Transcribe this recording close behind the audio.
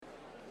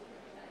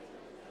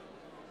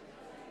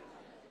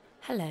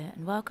Hello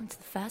and welcome to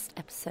the first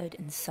episode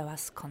in the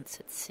SOAS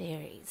concert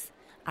series.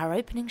 Our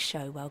opening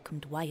show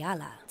welcomed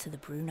Wayala to the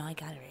Brunei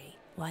Gallery.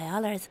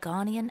 Wayala is a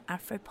Ghanaian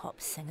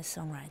Afro-pop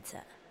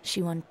singer-songwriter.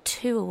 She won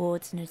 2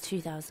 awards in the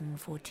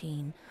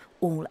 2014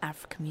 All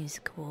Africa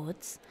Music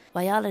Awards.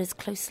 Wayala is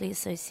closely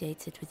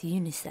associated with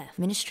UNICEF,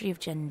 Ministry of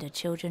Gender,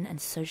 Children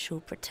and Social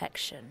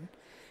Protection.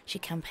 She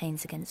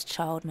campaigns against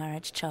child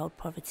marriage, child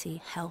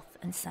poverty, health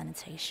and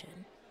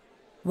sanitation.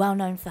 Well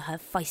known for her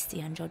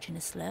feisty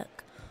androgynous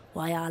look,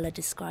 Wayala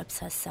describes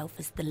herself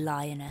as the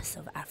lioness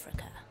of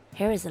Africa.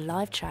 Here is a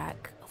live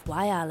track of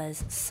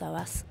Wayala's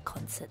SOAS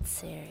concert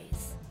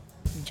series.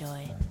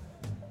 Enjoy.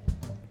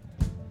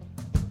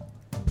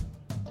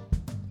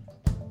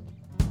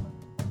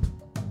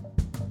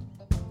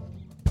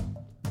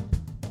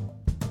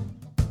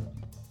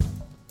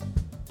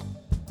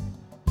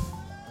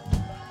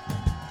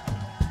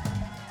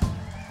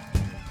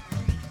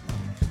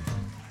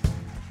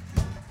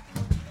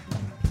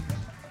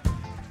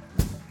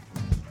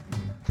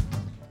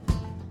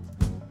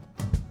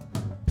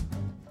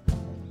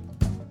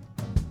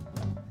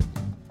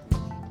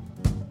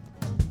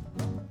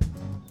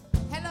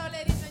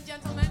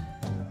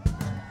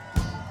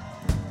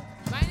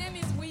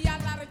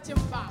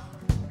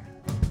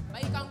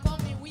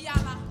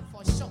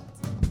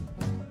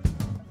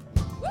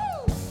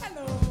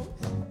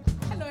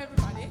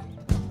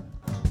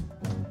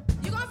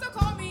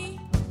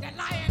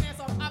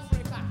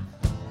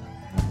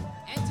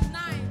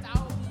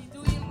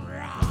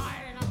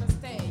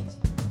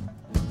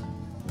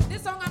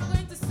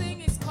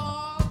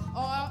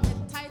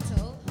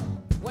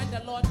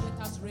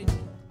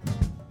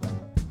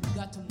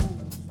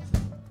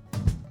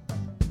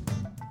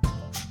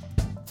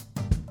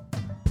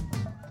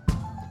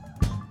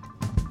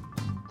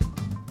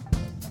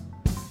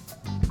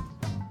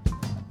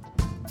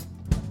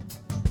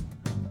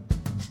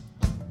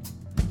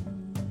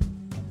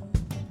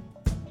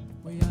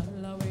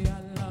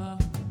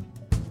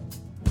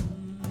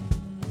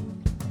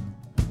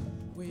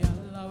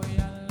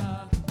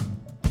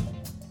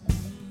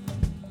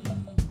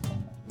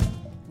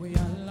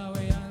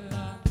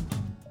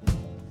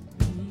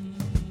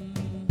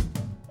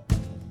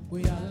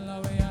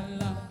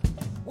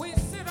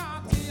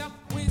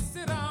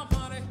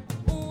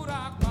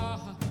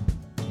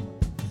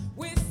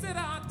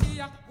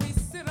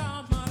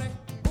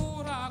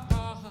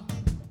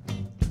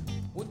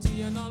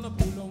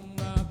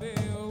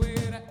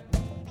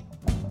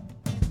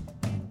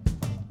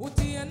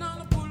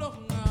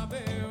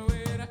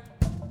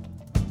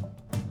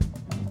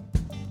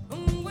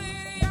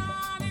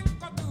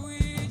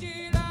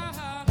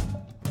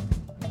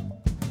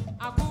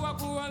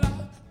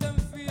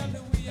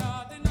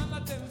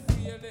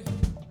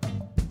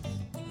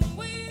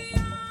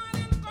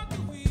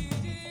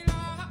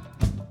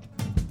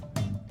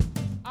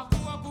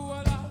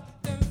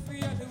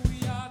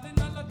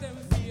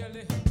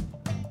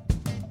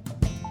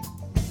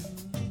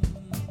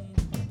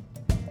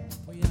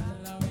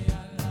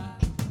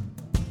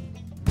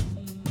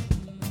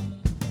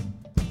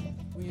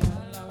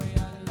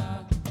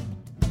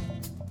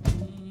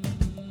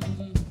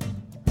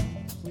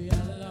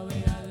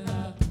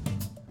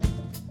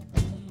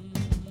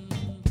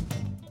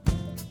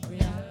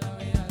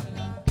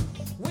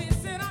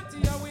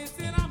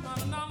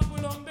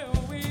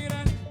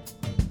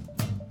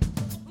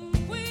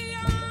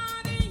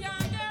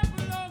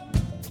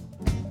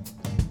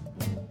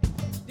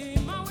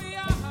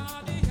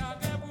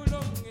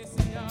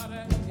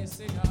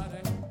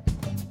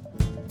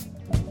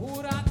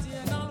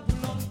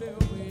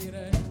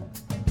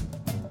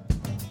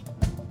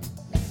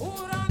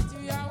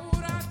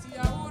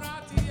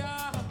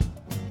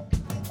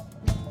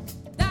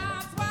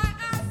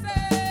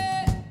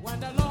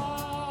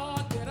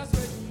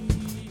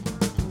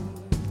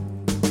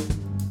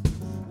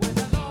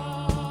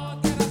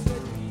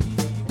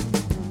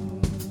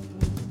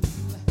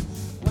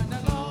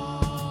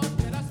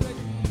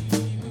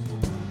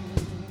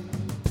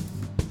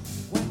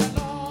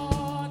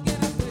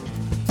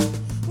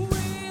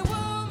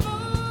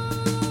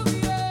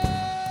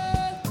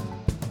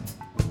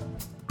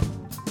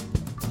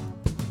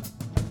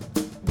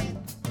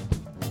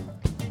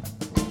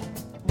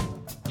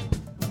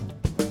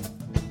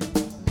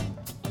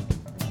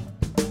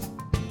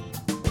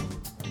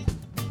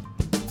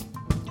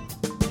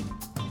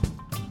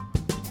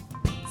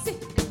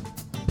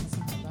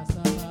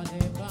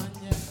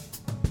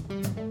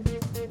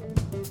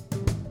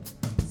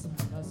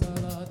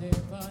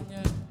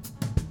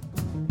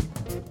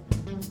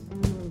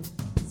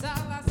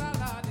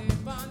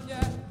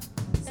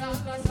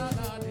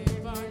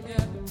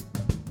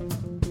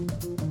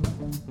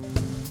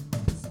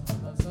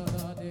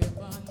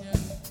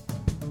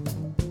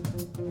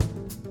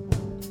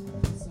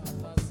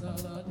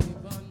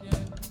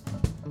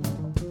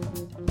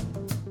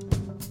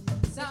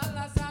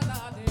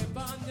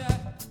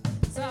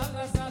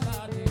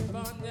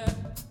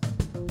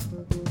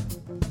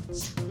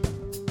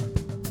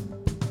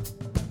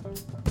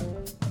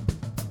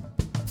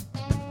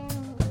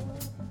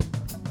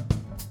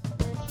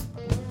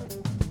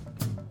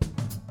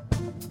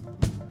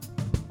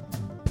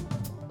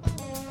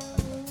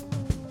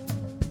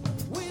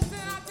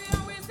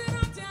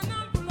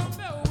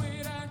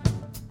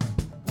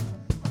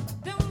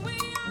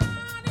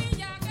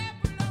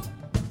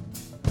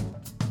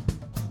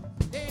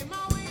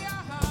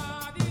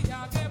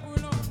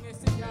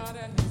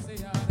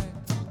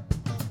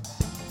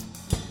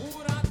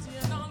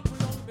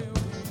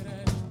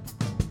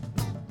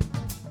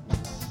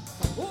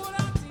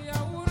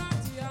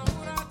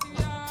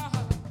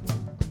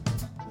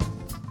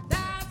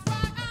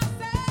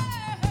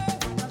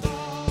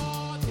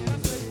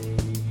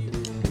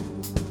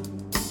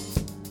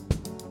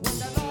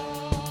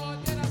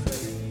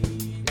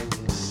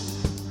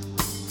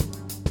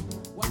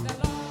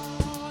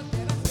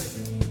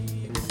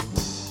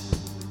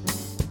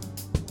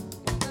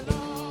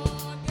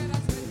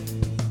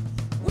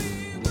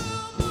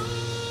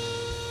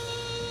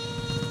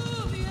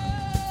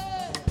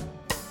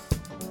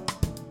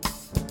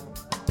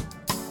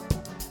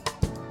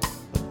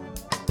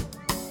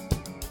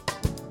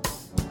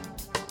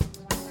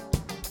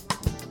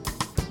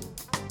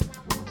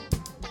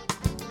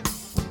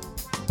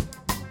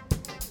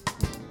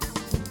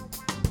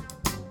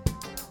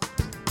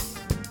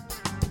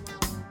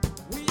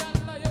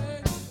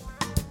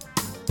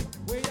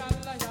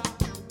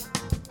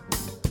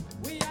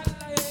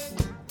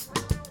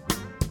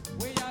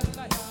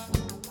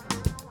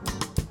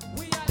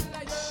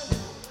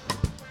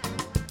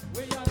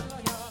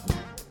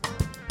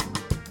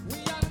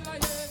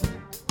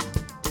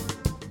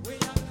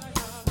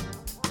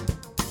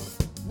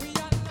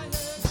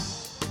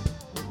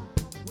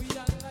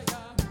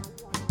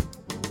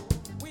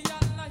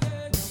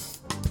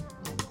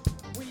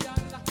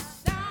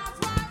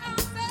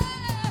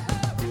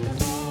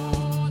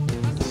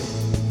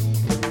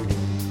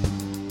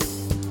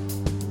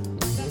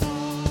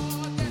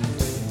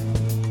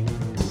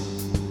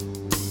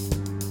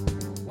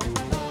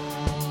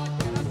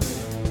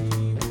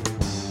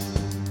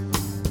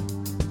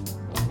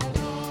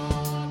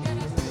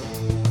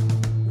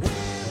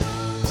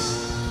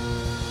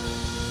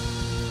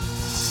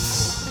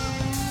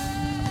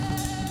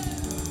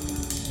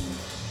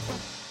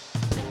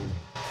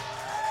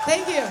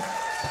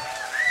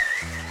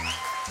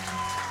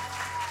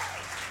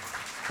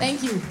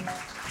 Thank you.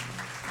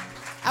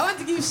 I want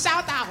to give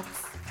shout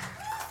outs.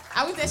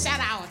 I want to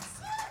shout outs.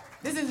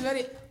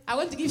 I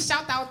want to give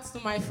shout outs to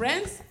my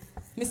friends,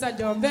 Mr.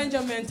 John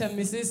Benjamin and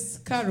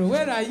Mrs. Carol.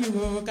 Where are you?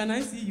 Oh, can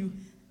I see you?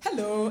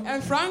 Hello.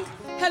 And Frank,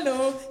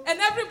 hello. And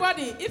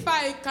everybody, if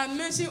I can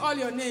mention all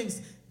your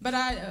names, but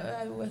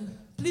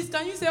please,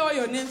 can you say all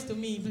your names to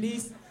me,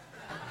 please?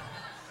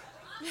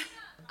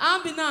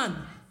 Ambinan.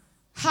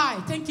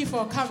 Hi, thank you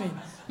for coming.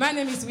 My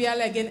name is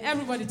Wayala again.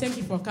 Everybody, thank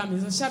you for coming.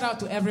 So shout out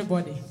to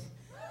everybody.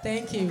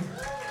 Thank you.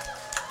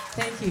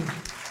 Thank you.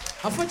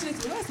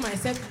 Unfortunately, where's my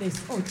set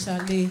list? Oh,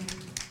 Charlie.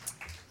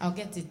 I'll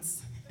get it.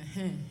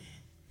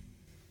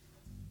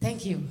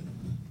 Thank you.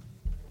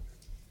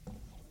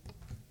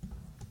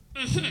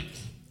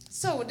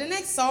 So, the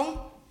next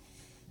song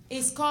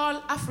is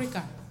called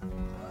Africa.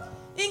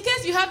 In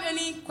case you have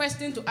any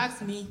question to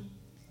ask me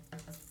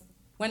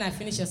when I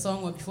finish a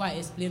song or before I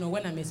explain or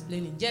when I'm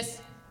explaining, just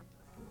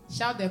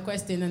shout the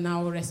question and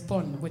I'll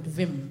respond with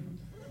vim.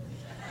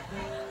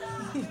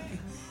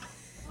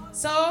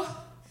 So,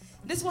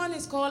 this one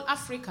is called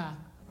Africa.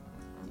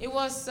 It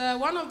was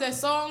one of the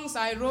songs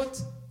I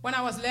wrote when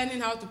I was learning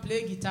how to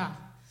play guitar.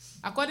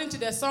 According to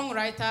the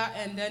songwriter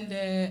and then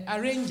the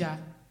arranger,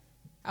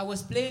 I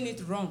was playing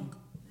it wrong.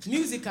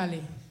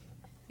 Musically,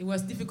 it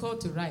was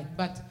difficult to write.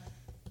 But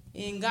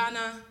in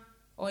Ghana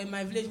or in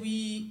my village,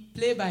 we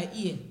play by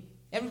ear.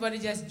 Everybody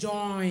just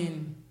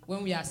join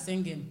when we are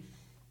singing.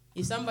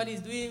 If somebody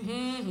is doing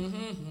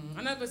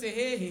and I go say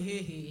hey, hey, hey,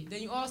 hey,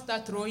 then you all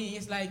start throwing.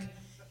 It's like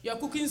you're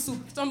cooking soup.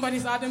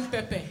 Somebody's adding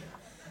pepper.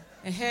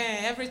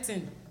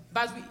 Everything.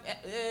 But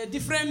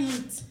different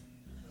meat.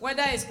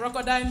 Whether it's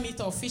crocodile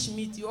meat or fish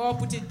meat, you all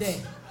put it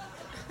there.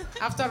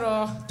 After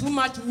all, too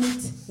much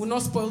meat will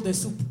not spoil the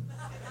soup.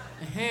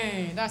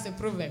 That's a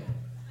proverb.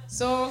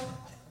 So,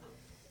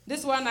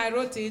 this one I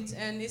wrote it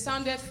and it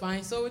sounded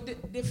fine. So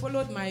they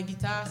followed my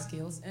guitar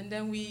skills and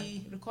then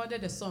we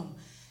recorded a song.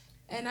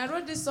 And I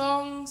wrote this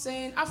song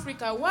saying,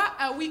 Africa, why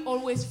are we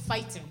always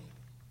fighting?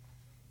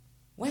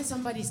 When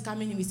somebody is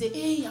coming in, we say,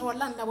 hey, our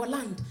land, our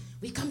land.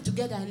 We come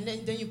together and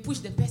then you push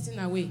the person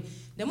away.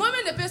 The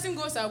moment the person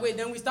goes away,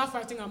 then we start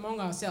fighting among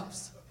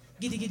ourselves.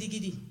 Giddy, giddy,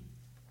 giddy.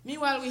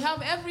 Meanwhile, we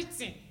have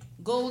everything.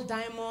 Gold,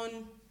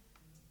 diamond,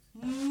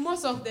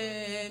 most of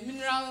the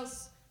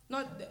minerals,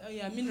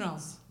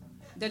 minerals.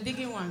 The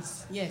digging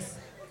ones, yes.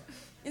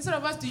 Instead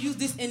of us to use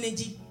this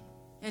energy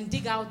and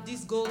dig out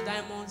these gold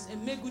diamonds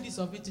and make good use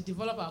of it to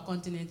develop our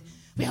continent,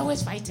 we're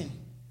always fighting.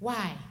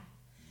 Why?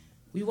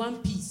 We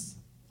want peace.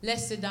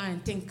 Let's sit down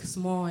and think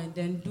small and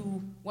then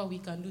do what we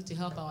can do to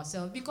help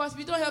ourselves. Because if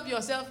you don't help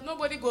yourself,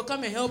 nobody will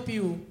come and help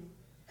you.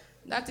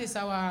 That is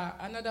our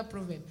another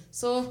proverb.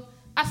 So,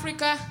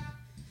 Africa,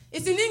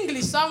 it's in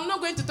English, so I'm not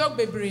going to talk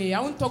Bebre. I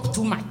won't talk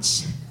too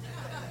much.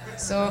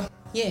 So,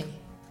 yeah.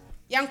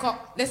 Yanko,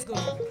 let's go.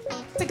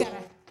 Together.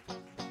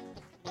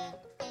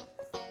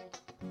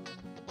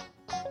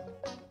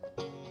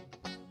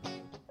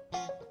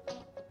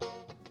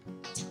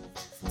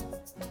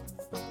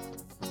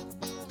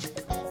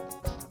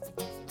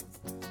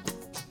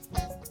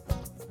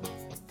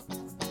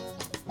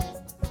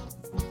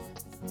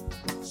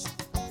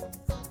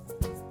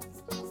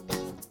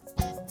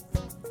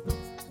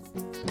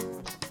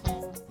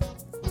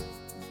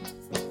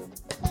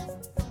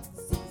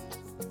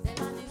 The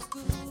land is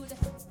good,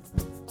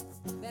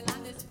 the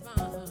land is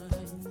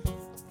fine.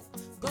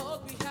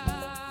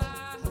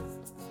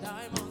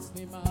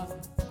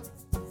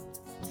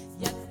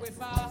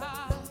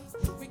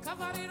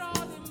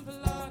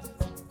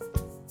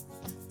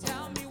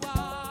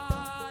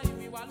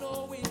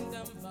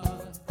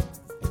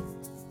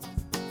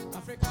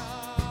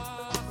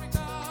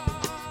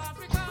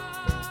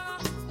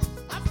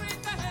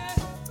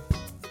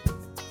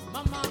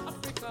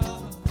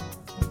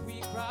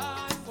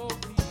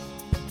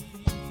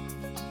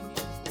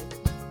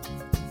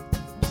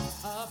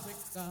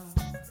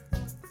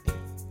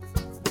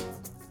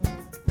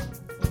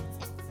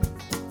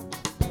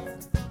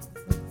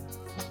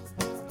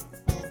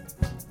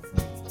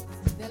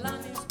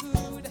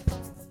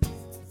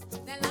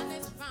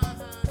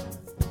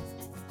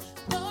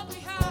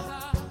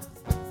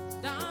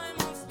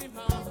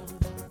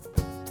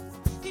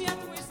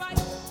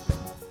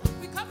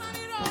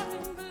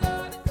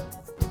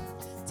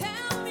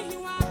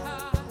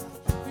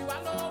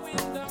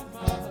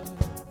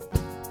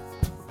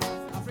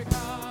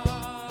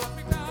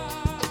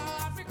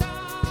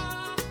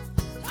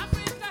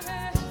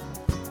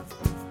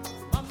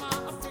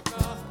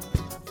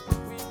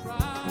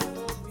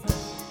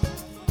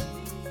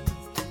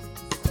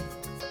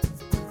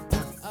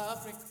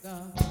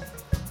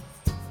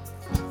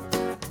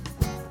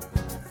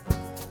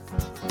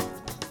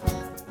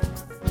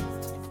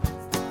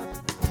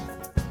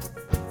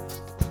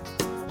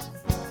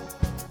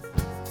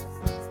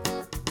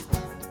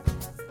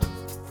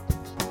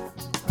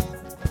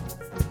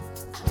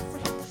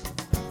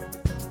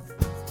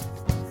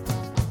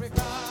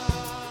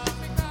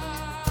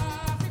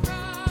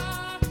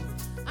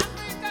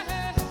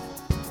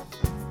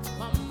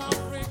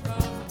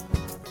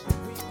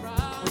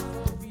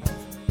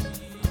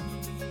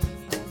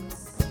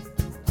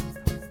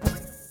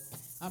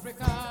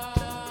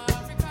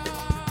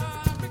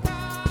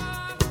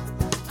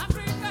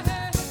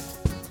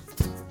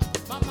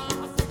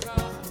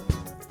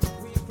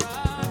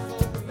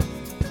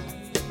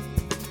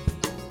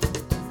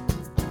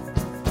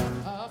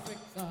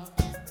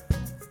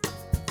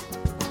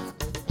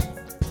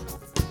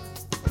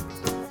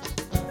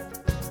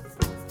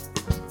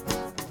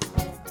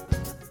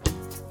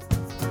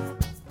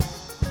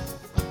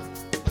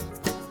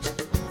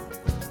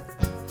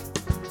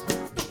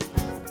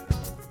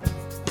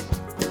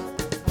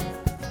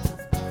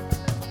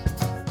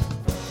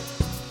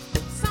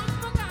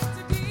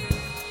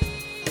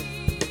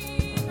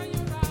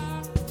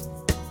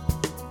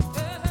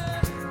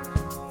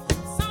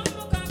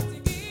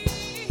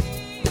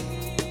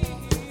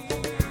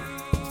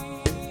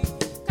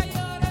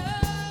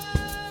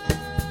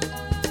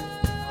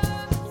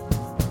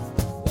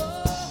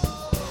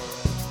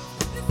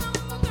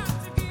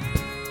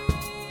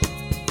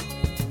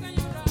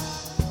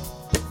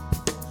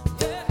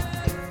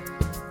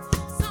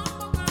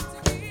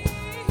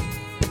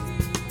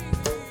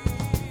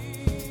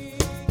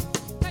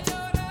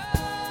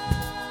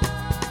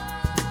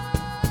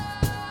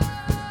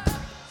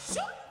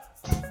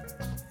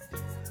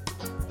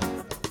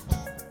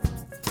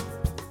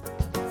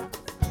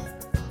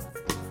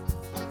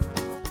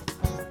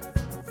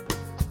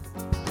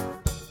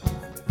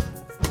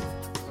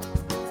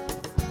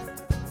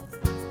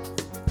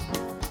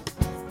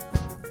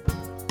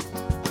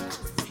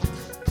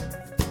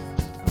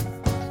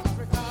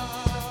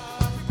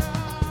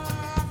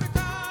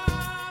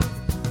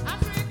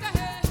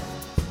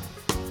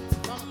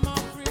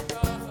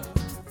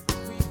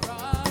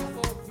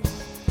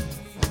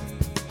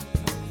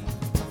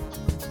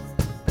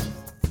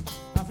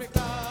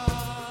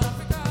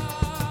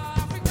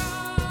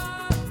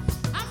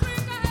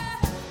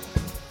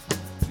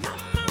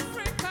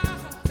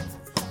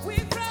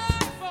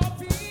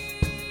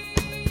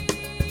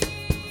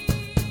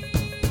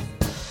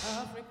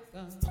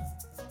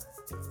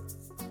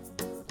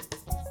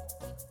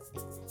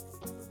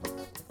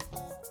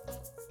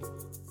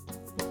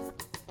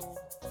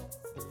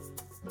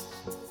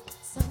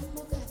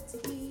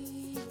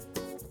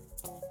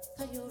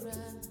 Kayora,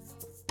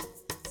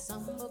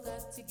 Sambo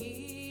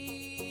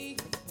Katigi,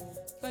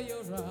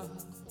 Kayora,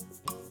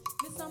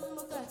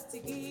 Sambo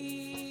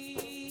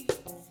Katigi,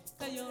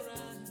 Kayora,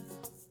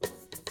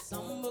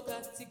 Sambo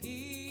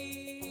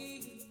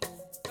Katigi,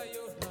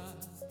 Kayora.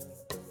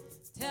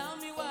 Tell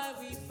me why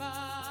we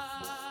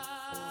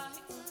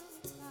fight.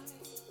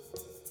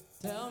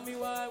 Tell me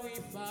why we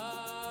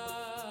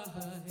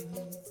fight.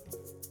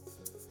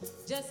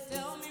 Just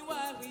tell me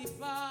why we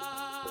fight.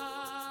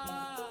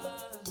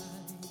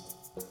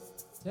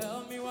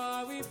 Tell me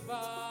why we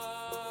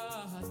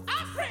fight.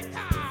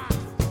 Africa!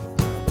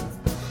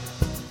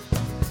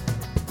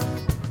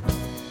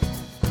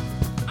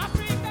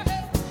 Africa!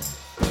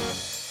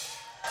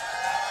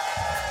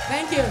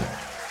 Thank you.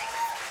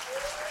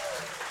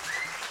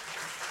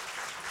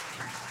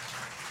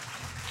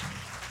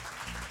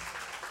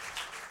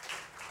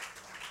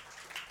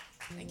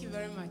 Thank you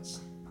very much.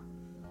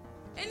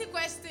 Any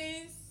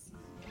questions?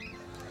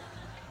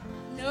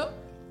 No?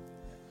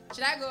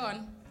 Should I go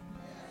on?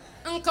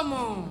 Come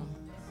on.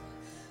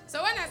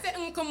 So when I say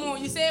come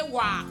on, you say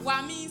wa.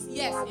 Wa means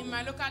yes in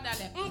my local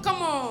dialect.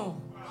 Come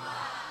on.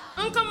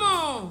 Come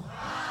on.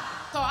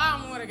 So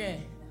I'm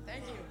again.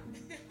 Thank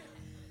you.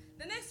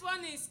 The next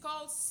one is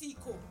called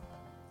Siko.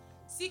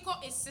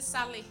 Siko is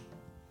Sicily.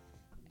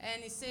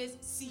 And it says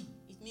si,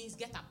 it means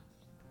get up.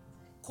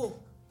 Ko,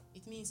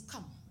 it means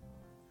come.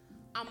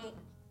 Amo,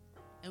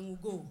 and we'll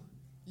go.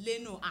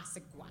 Leno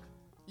asekwa.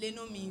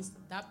 Leno means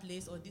that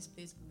place or this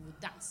place we will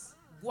dance.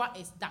 Gwa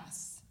is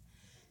dance.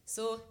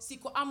 So,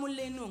 Siko Amu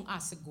Leno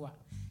asekwa.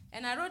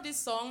 And I wrote this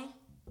song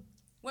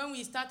when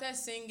we started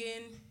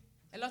singing.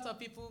 A lot of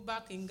people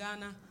back in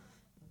Ghana,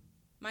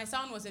 my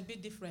sound was a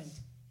bit different.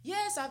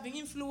 Yes, I've been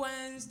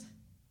influenced.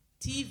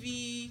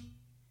 TV,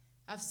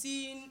 I've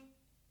seen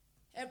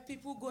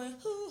people going,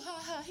 hoo, ha,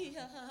 ha,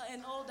 ha, ha,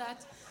 and all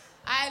that.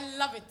 I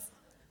love it.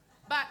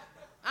 But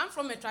I'm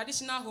from a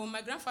traditional home.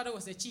 My grandfather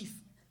was a chief.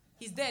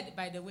 He's dead,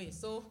 by the way.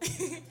 So,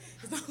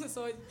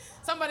 so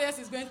somebody else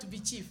is going to be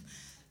chief.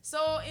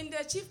 So in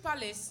the chief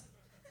palace,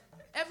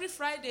 every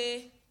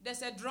Friday,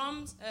 there's a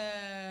drum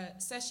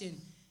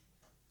session.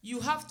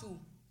 You have to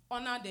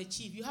honor the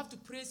chief. You have to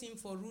praise him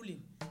for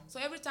ruling. So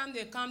every time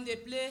they come, they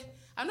play.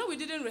 I know we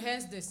didn't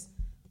rehearse this,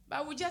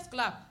 but we just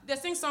clap. They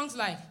sing songs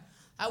like,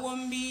 I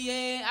won't be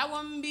a, I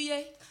won't be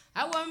a,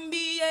 I won't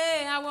be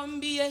a, I won't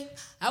be a,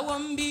 I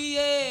won't be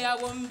a, I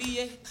won't be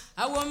a,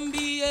 I won't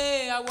be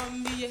a, I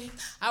won't be a,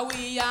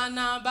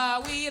 Awiana ba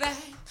wire,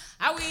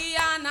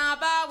 Awiana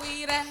ba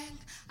wire,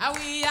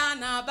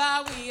 Awiana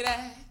ba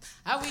wire,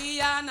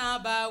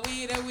 Awiana ba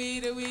wire,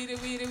 wire, wire,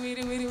 wire,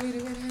 wire,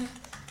 wire, wire.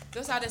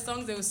 Those are the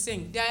songs they will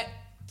sing. They are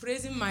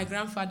praising my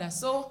grandfather.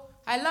 So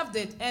I loved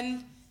it.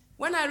 And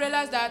when I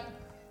realized that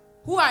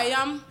who I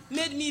am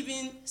made me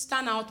even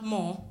stand out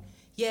more,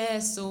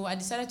 yes, so I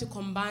decided to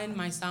combine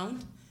my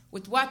sound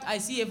with what I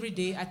see every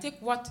day. I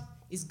take what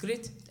is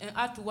great and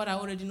add to what I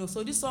already know.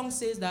 So this song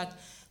says that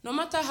no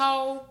matter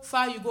how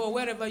far you go or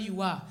wherever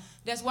you are,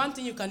 there's one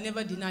thing you can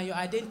never deny, your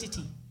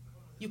identity.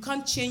 You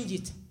can't change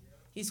it.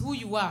 It's who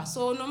you are.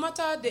 So no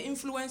matter the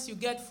influence you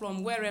get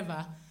from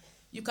wherever,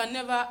 you can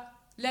never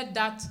let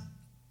that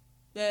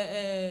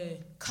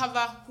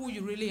cover who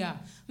you really are.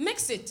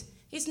 Mix it.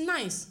 It's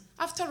nice.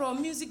 After all,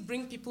 music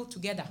brings people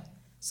together.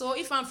 So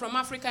if I'm from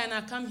Africa and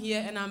I come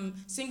here and I'm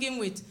singing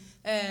with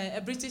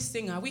a British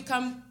singer, we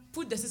can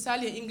put the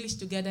Sicily and English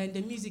together and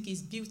the music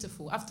is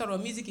beautiful. After all,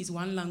 music is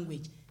one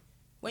language.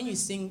 When you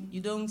sing,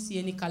 you don't see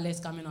any colors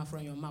coming out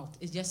from your mouth.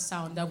 It's just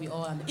sound that we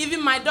all understand.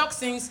 Even my dog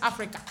sings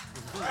Africa.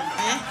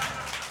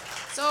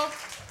 So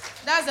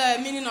that's the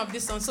meaning of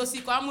this song. So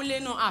Siko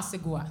Amule no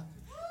Asegua.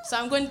 So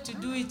I'm going to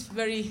do it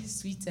very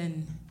sweet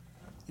and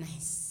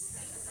nice.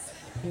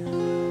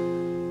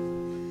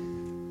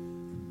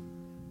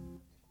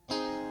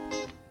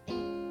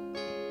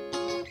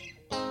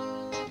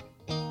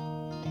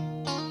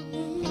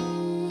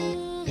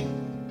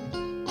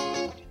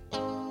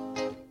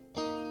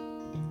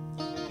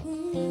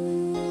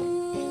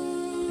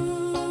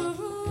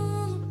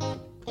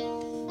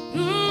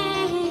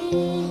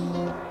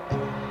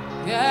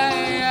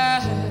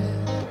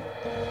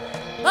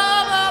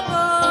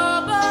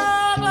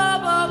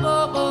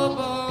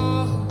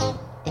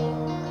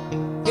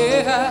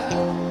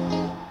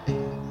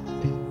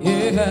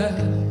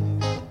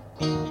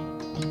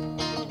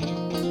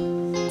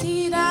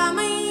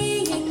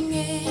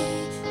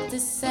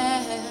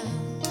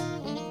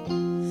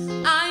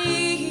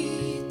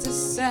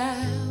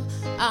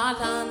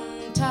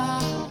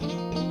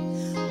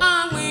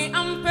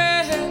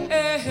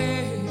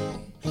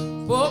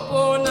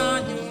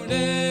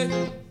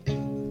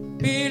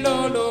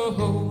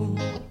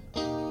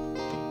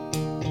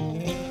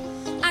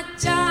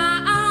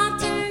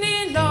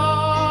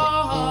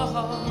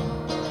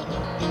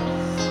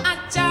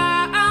 Acha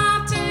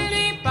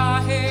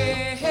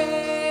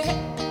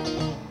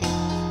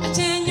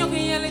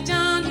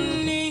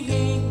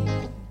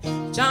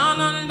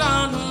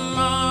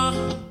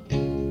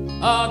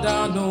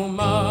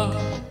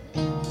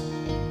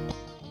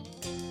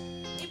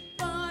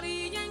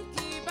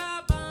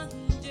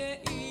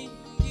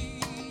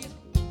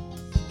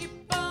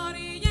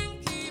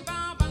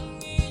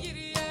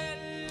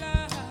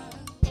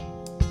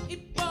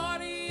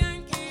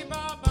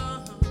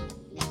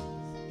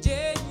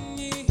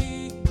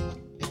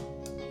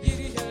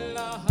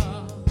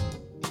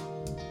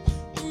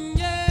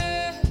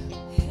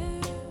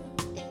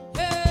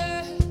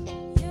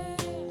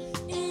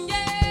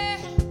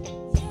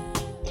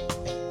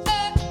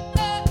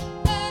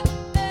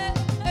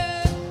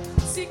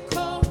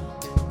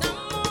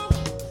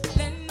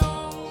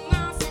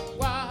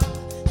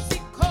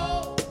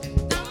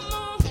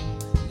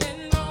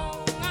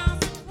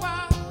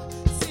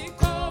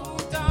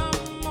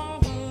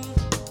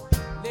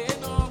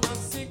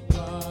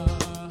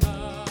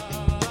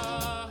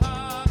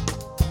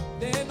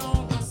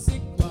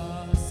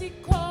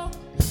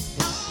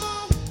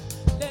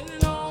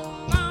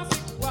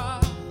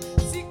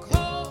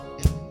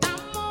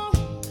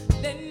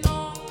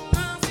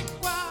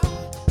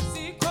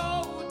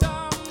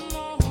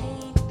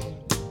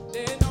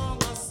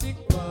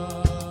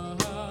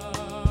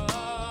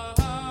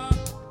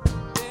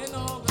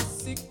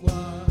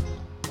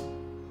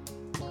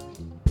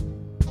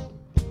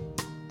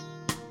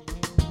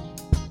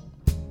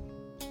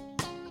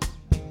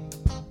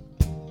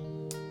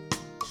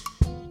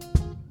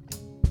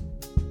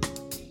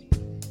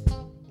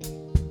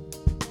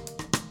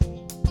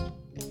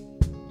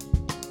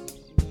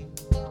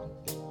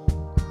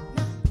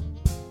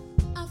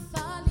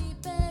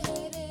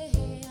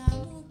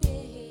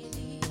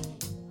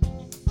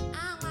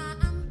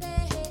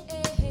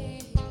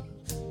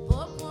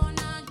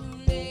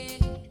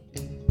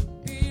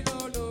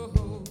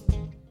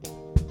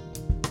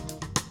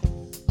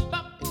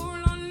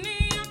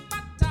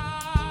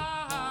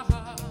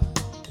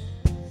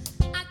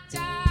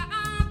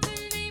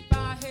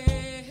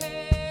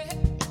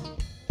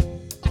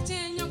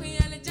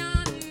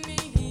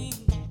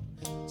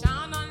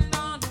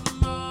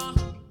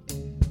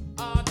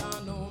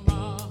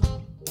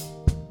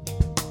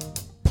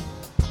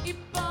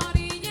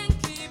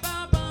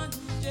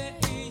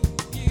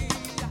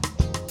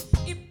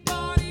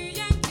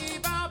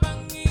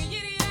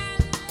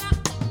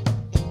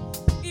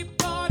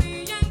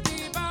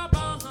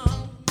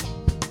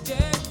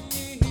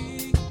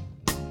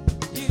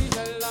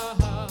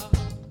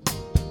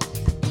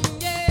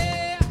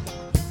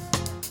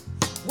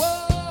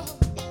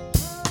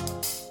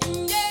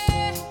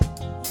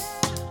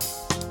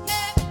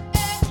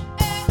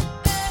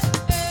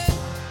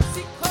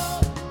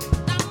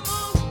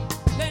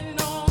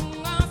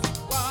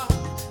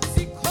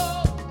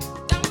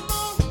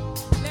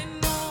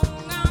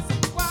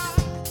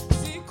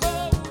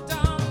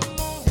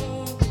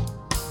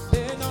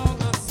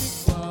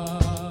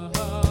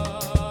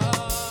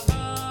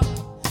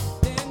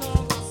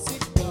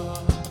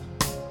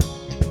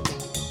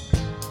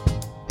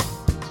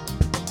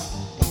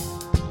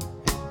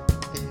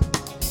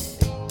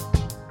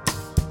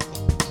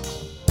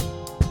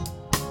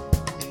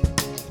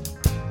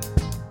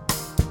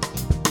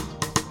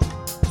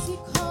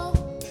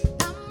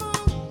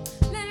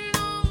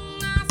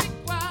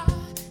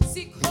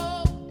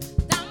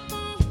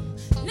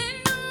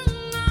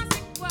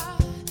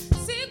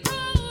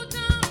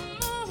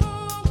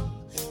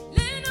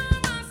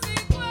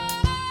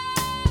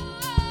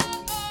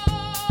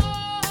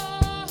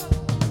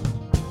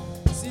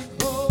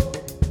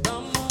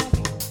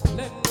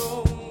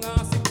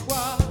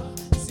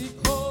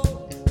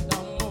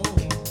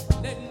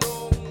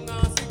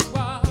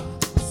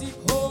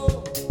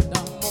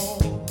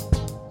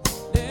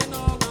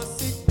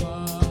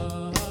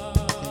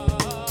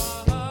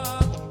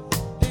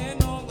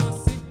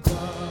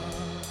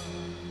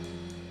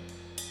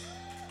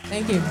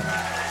Thank you.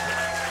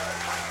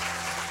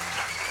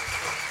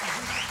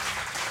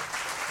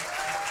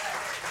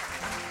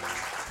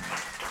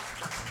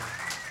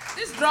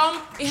 This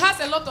drum, it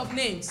has a lot of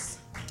names.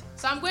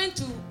 So I'm going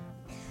to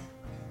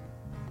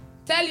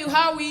tell you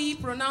how we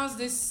pronounce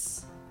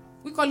this.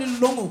 We call it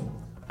longo.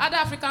 Other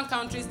African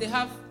countries, they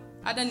have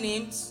other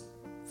names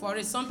for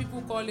it. Some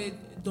people call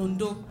it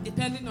dondo,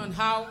 depending on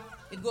how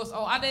it goes.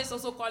 Or others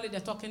also call it the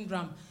talking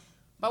drum.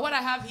 But what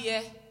I have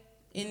here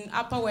in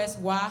Upper West,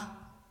 Wa,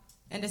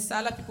 and the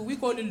Sala people, we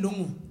call it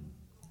longo.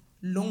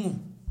 Longo.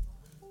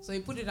 So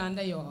you put it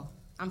under your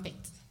armpit.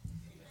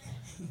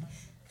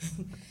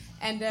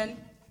 And then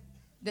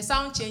the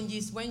sound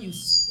changes when you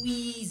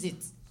squeeze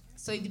it.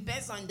 So it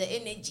depends on the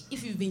energy.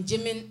 If you've been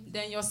gymming,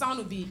 then your sound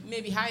will be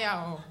maybe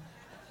higher or...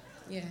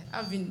 Yeah,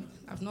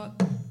 I've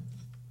not...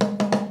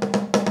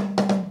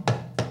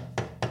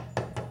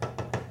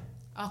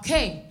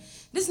 Okay,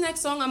 this next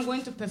song I'm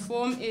going to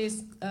perform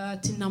is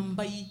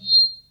Tinambai.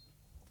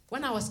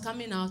 When I was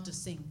coming out to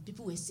sing,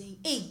 people were saying,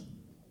 hey,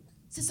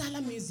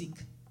 Sisala music.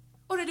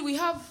 Already we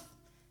have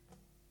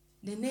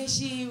the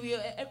nation,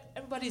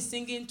 everybody is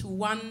singing to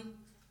one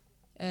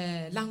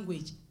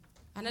language,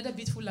 another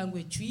beautiful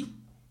language, Twi,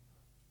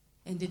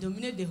 and they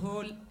dominate the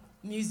whole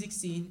music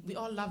scene. We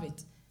all love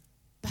it.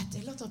 But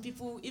a lot of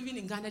people, even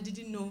in Ghana,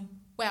 didn't know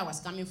where I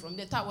was coming from.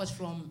 They thought I was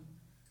from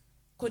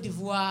Cote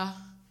d'Ivoire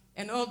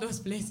and all those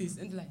places.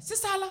 And they're like,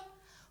 Sisala,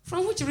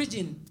 from which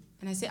region?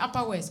 And I say,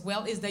 Upper West.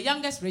 Well, it's the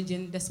youngest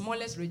region, the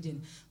smallest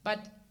region.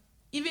 But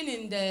even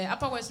in the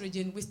Upper West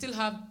region, we still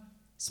have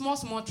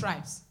small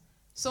tribes.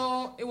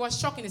 So it was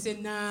shocking. They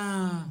said,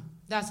 nah.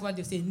 That's what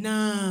they say,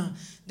 nah.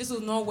 This will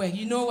not work.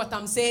 You know what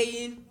I'm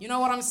saying? You know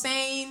what I'm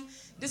saying?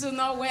 This will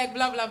not work,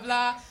 blah, blah,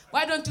 blah.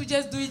 Why don't you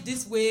just do it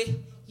this way?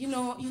 You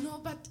know,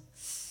 but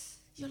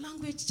your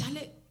language,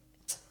 Charlie.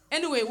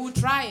 Anyway, we'll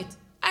try it.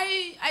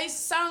 I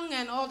sang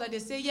and all that. They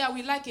say, yeah,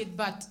 we like it,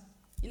 but,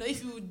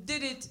 if you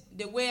did it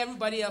the way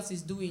everybody else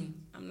is doing,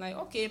 I'm like,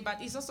 okay, but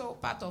it's also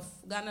part of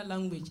Ghana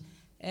language.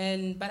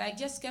 But I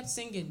just kept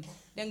singing.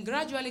 Then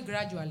gradually,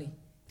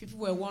 people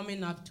were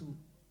warming up to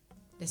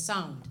the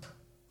sound.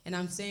 And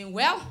I'm saying,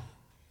 well,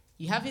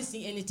 you haven't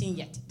seen anything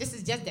yet. This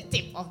is just the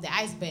tip of the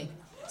iceberg.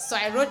 So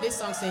I wrote this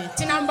song saying,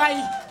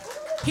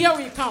 Tinambai, here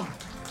we come.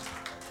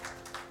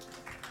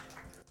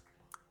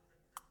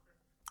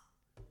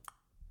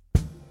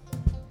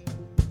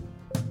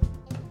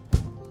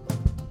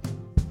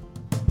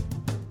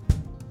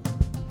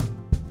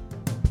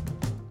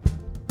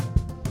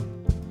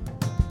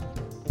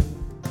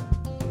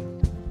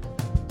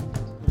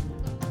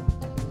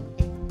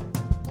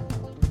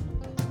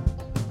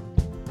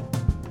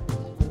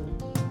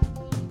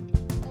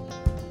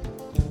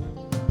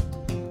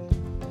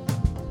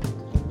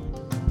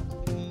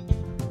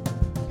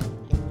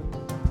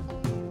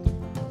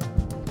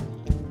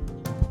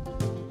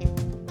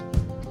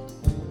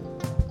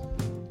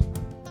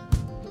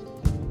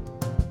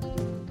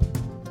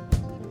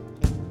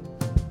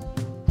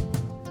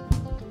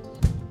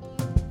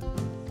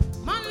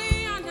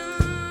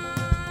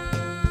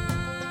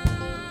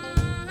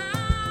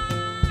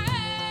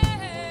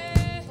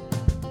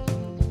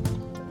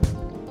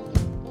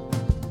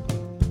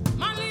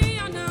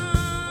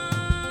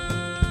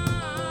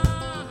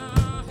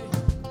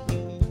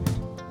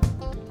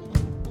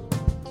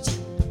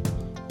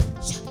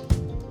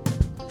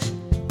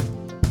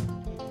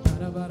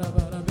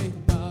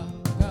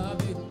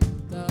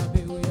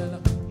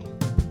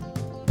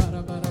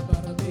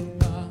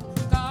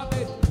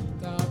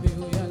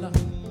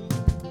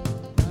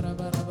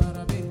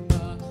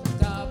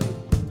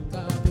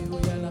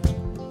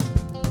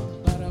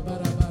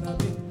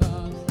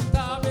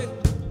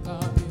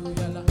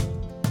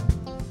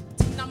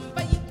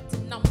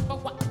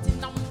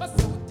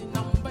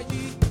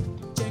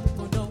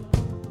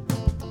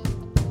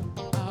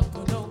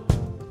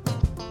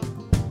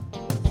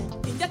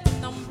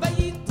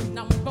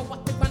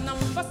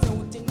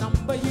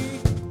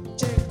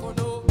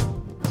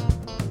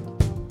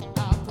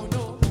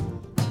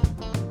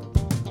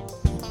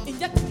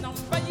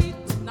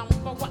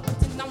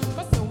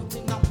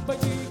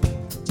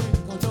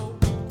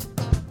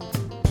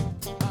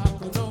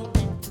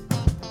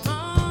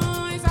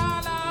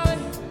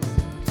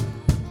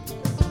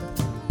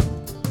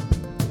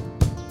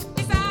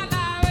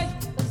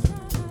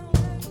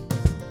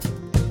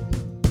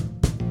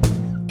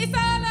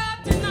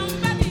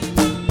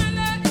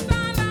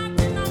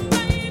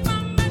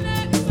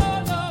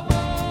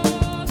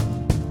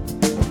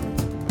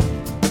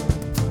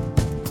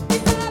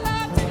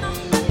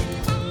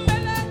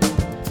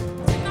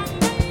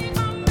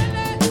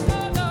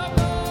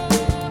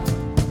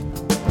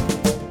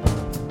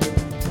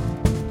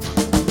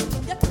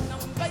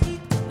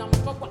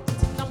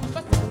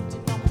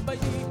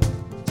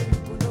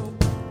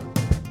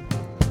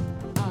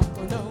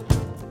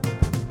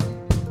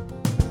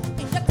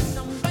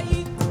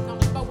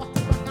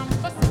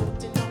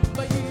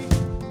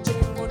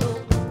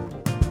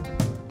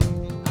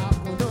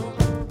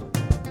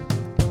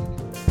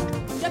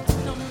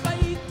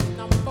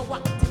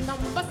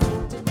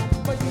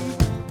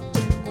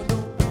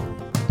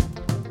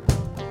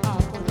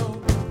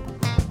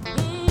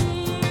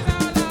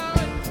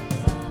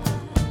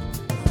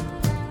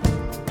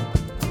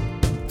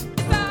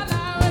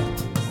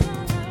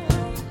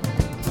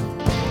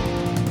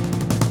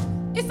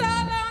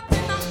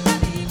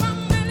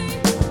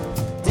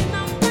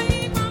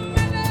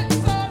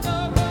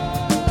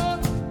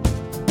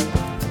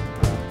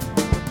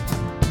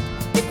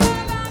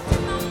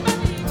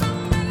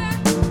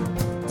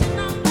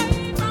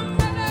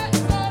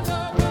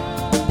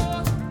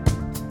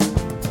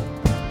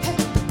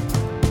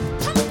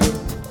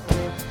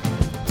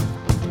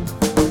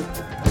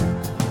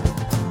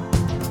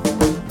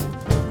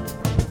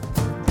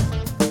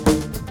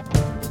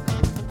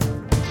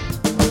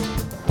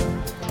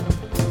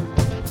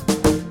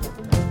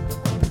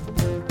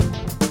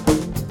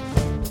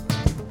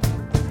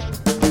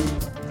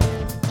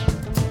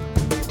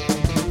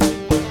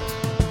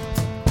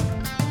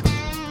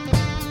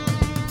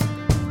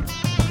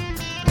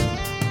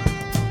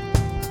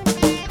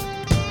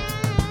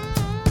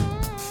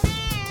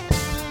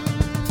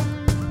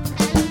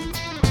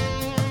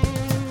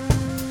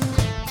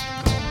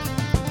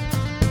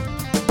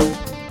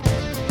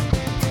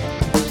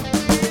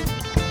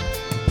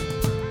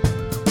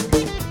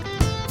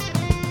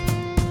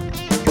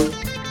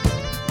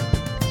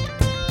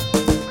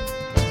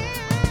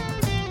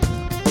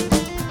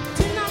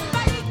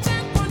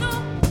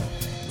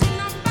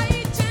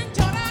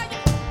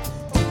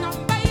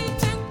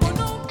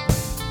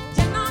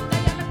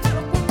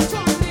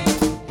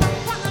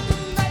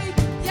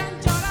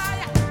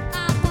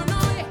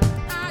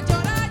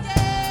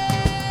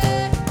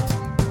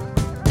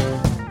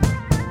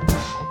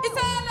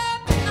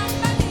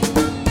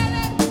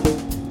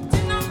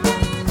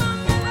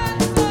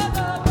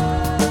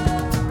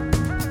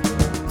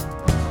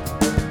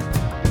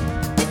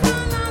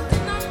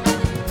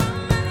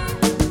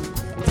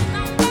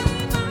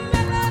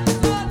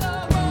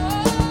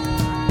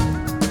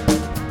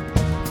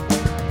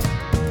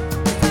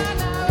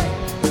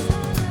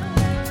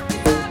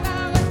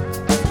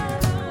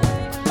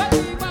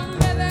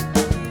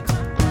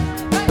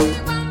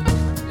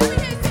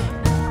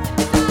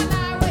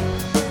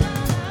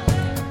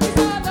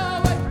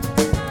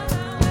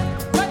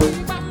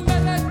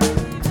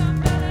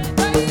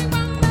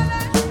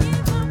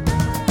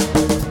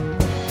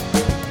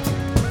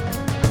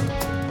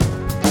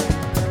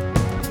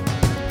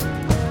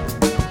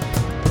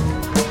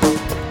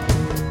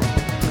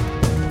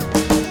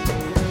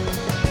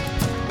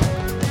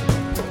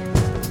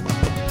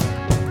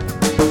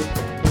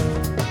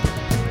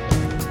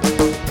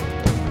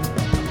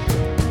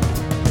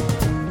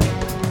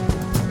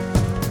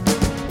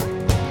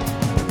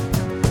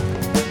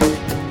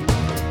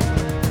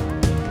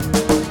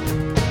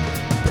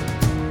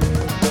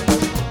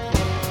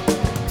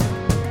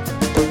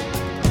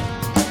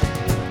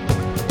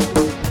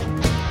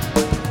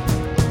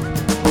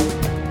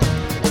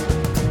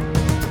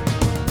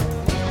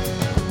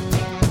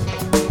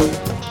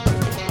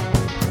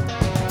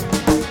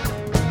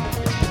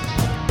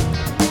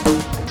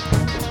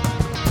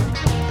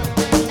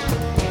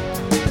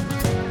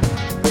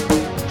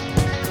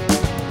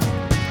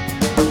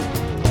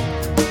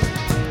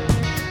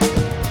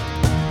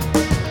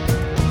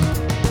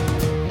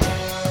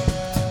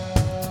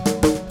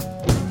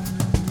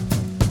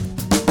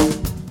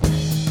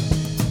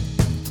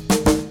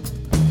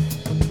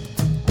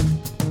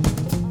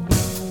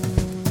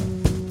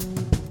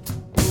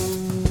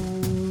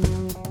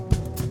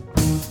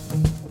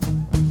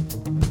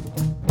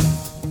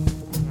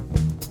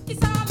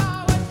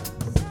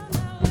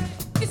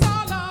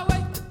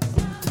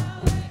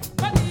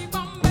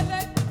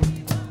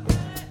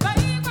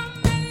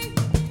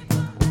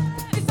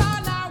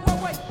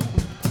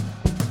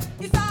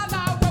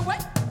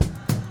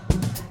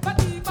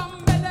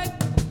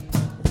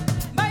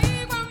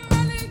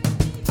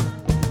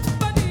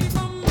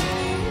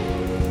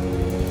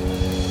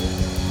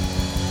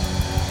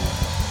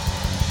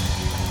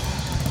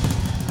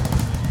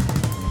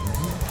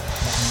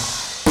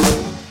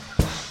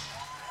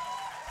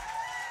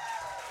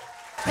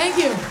 Thank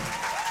you.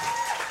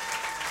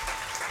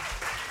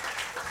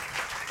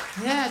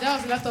 Yeah, that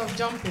was a lot of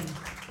jumping.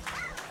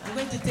 I'm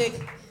going to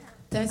take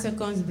 10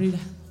 seconds breather.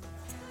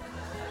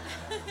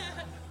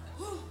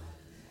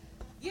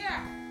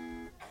 Yeah.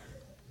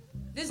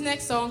 This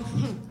next song.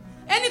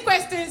 Any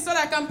questions so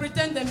that I can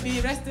pretend and be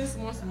resting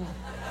small?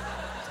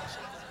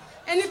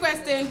 Any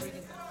questions?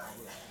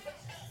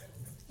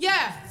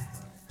 Yeah,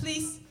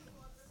 please.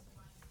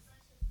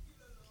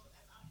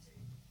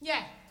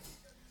 Yeah.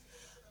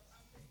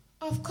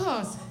 Of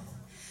course.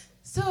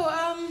 So,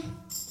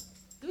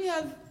 do we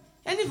have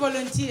any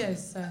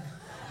volunteers?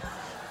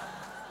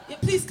 Yeah,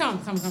 please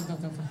come.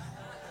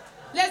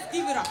 Let's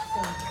give it up.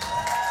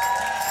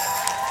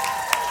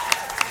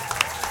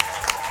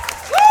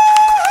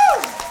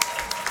 Woo!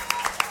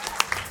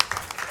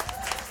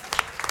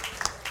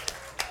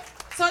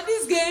 So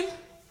this game,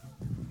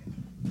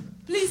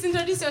 please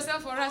introduce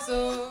yourself for us.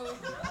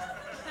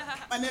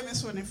 My name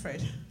is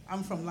Winifred.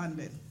 I'm from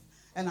London,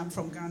 and I'm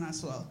from Ghana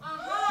as well.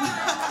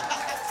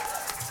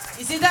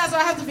 You see, that's why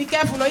I have to be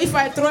careful. Or if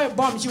I throw a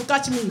bomb, she'll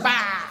catch me.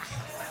 Bah!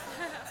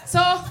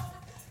 So,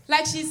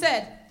 like she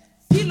said,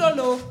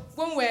 Pilolo,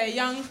 when we were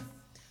young,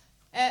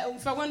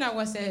 when I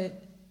was a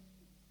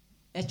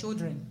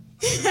children,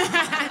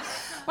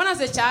 when I was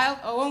a child,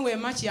 or when we were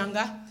much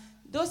younger,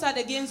 those are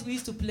the games we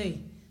used to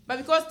play. But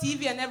because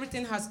TV and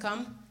everything has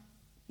come,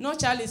 no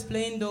child is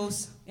playing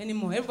those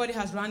anymore. Everybody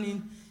has run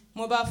in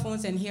mobile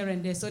phones and here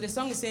and there. So the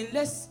song is saying,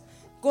 let's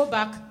go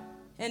back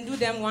and do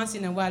them once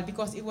in a while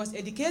because it was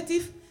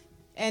educative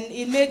and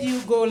it made you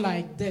go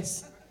like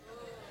this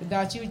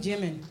without you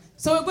jamming.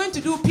 So we're going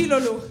to do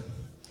Pilolo.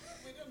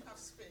 We don't have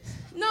space.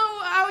 No,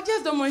 I'll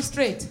just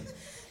demonstrate.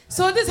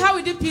 So this is how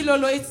we do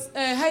Pilolo. It's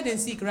hide and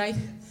seek, right?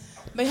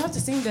 But you have to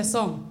sing the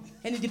song.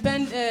 And it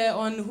depends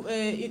on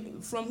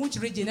from which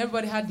region.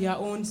 Everybody had their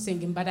own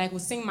singing, but I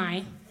could sing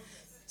mine.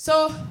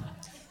 So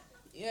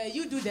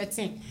you do that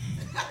thing.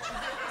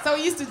 So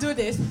we used to do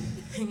this.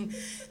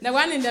 The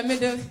one in the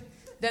middle,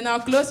 then I'll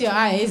close your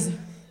eyes.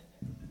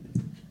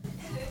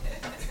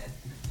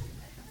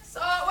 So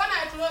when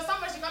I close,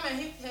 somebody should come and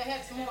hit her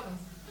head small.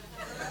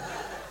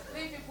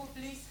 3 people,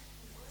 please.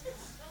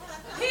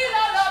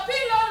 Pilolo,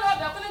 Pilolo,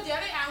 Dr.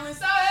 Jerry, I will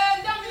say,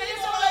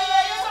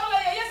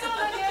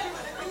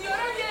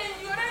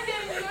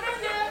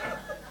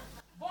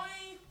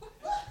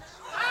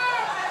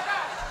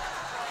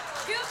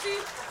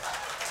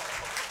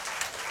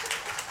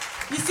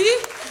 you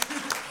see?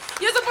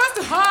 You're supposed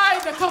to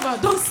hide the cover.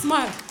 Don't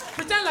smile.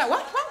 Pretend like,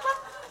 what?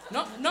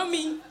 No, not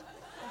me.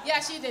 Yeah,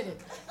 she did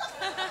it.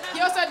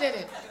 He also did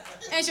it.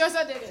 And she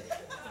also did it.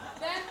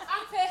 Then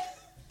Ampe.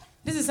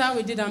 This is how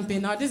we did Ampe.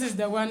 Now, this is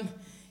the one.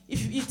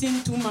 If you're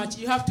eating too much,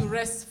 you have to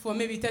rest for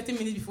maybe 30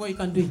 minutes before you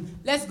can do it.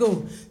 Let's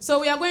go. So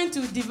we are going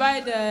to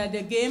divide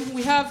the game.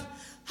 We have,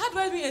 how do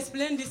I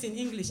explain this in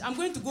English? I'm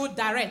going to go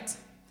direct.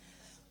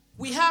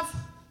 We have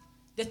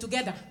the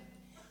together,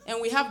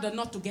 and we have the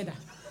not together.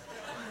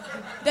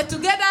 The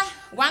together,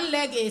 one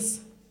leg is,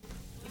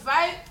 if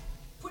I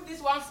put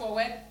this one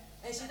forward,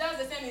 and she does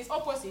the same, it's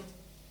opposite,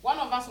 one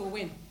of us will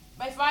win.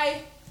 But if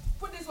I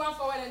put this one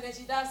forward, and then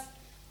she does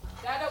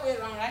the other way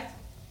around, right?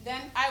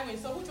 Then I win.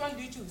 So which one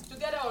do you choose?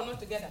 Together or not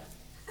together?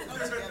 Not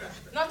together.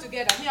 Not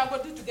together. Me, I'll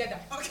go do together.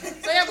 Okay.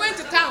 So you're going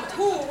to count.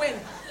 Who will win?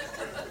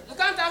 You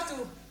count up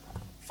to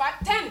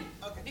 10.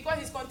 Okay.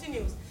 Because it's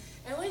continuous.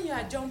 And when you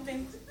are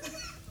jumping,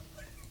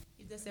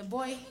 if there's a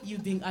boy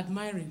you've been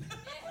admiring,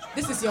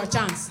 this is your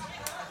chance.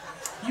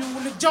 You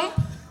will jump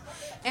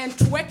and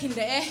twerk in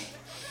the air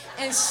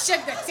and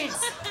shake the things.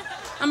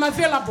 I'm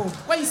available.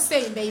 What are you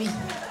saying, baby?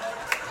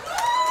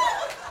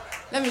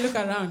 Let me look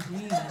around.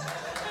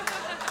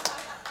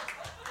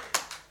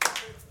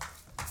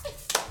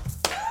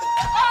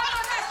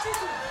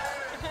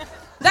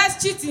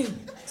 That's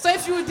cheating. So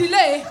if you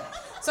delay,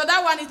 so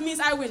that one, it means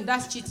I win.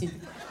 That's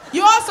cheating.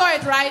 You all saw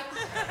it, right?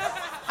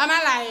 Am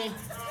I lying?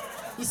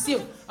 You see?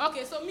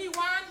 Okay, so me,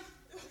 one.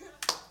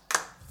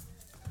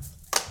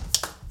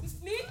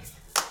 Me?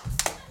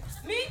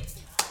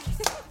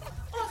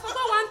 Oh, I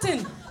forgot one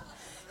thing.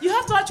 You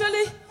have to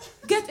actually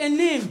get a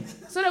name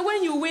so that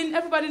when you win,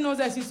 everybody knows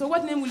that's you. So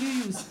what name will you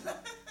use?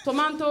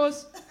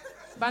 Tomatoes,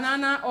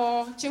 banana,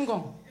 or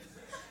chingong?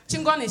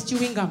 Chingong is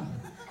chewing gum.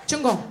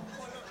 Chingong.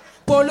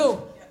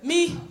 Polo.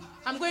 Me,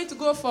 I'm going to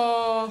go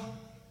for...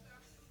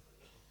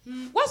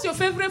 what's your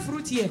favorite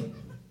fruit here?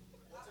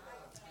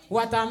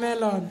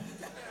 Watermelon.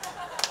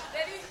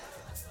 Ready?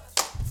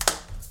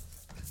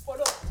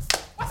 Polo.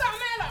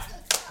 Watermelon.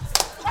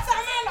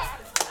 Watermelon.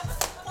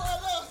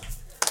 Polo.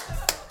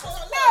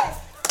 Hey.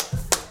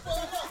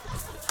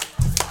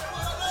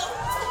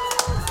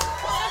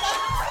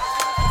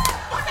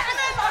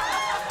 Watermelon.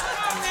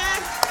 Oh,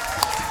 man.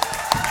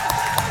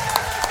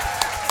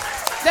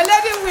 The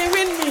lady will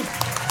win me.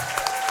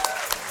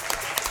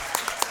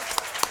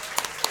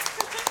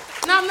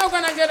 Now I'm not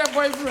gonna get a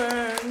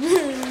boyfriend.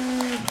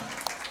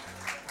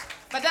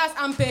 But that's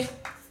Ampe.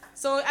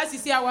 So as you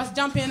see, I was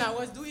jumping, I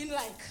was doing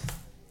like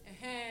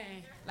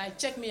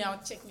check me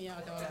out.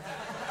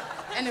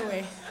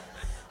 Anyway,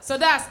 so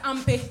that's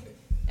Ampe.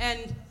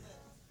 And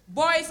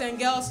boys and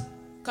girls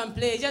can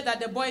play. It's just that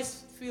the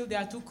boys feel they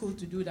are too cool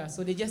to do that,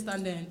 so they just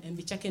stand there and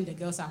be checking the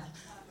girls out.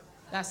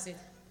 That's it.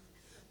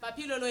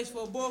 Papilolo is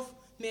for both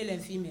male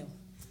and female.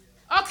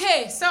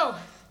 Okay, so,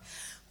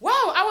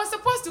 wow, I was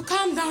supposed to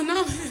calm down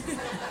now.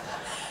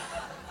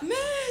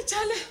 Man,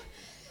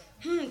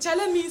 Charlie.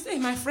 Charlie means, hey,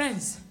 my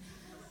friends.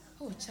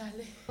 Oh,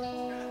 Charlie.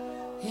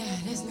 Yeah,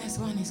 this next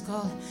one is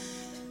called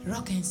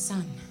Rock and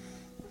Sun.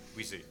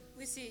 We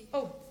see.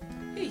 Oh,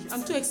 hey,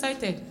 I'm too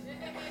excited.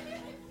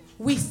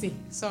 Wisi,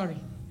 sorry.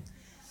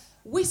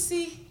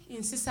 Wisi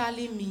in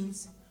Sicily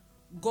means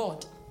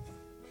God.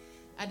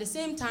 At the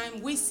same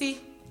time, Wisi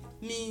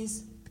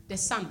means the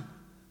sun.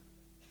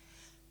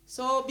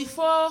 So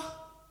before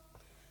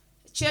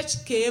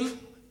church came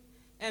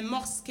and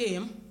mosque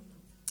came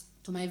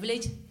to my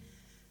village,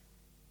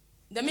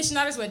 the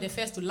missionaries were the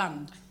first to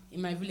land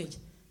in my village.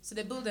 So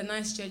they built a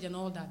nice church and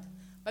all that.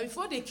 But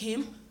before they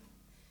came,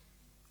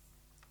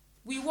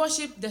 we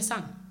worship the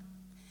sun.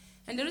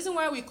 And the reason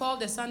why we call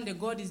the sun the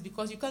god is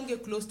because you can't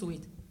get close to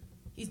it.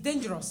 It's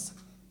dangerous.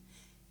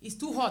 It's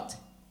too hot.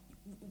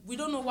 We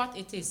don't know what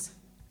it is.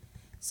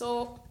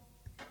 So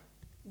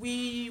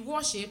we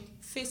worship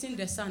facing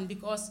the sun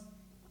because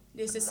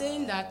there's a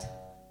saying that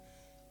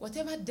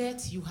whatever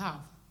dirt you have,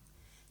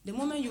 the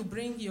moment you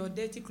bring your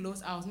dirty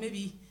clothes out,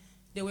 maybe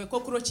there were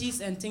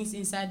cockroaches and things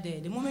inside there,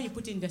 the moment you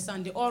put it in the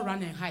sun, they all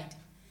run and hide.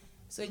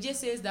 So it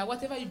just says that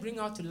whatever you bring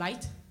out to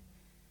light,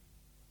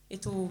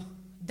 it will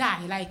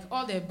die. Like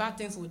all the bad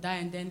things will die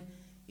and then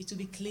it will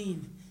be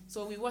clean.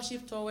 So we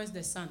worship towards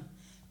the sun.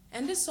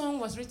 And this song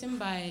was written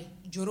by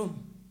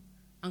Jerome,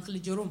 Uncle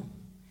Jerome.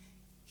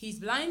 He's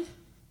blind,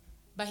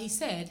 but he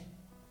said,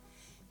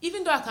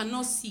 even though I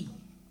cannot see,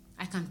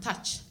 I can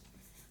touch,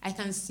 I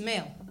can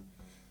smell,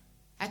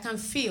 I can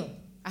feel.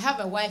 I have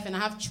a wife and I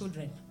have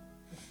children.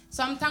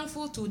 So I'm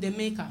thankful to the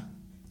Maker.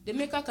 The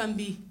Maker can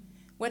be,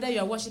 whether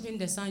you're worshiping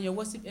the sun, you're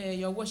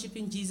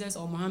worshiping Jesus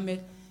or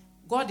Muhammad,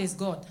 God is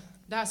God.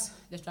 That's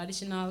the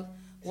traditional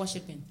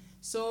worshiping.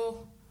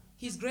 So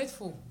he's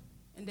grateful.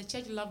 And the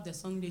church loved the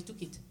song, they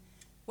took it.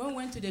 When we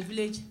went to the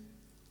village,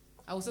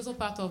 I was also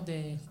part of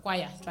the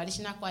choir,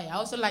 traditional choir. I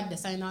also liked the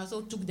sign, I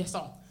also took the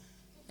song.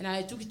 And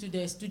I took it to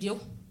the studio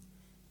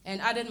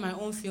and added my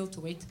own feel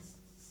to it.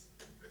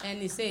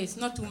 And it says,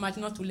 not too much,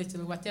 not too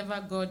little,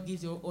 whatever God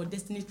gives you or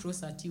destiny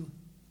throws at you,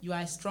 you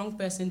are a strong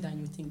person than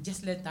you think.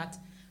 Just let that,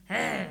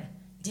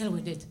 deal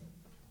with it.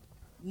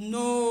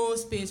 No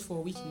space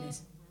for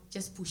weakness.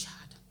 Just push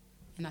hard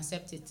and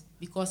accept it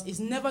because it's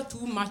never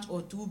too much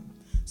or too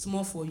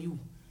small for you.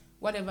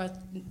 Whatever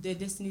the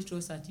destiny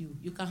throws at you,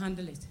 you can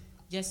handle it.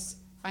 Just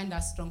find that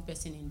strong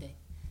person in there.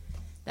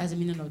 That's the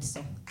meaning of the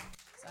song.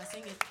 So I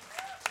sing it.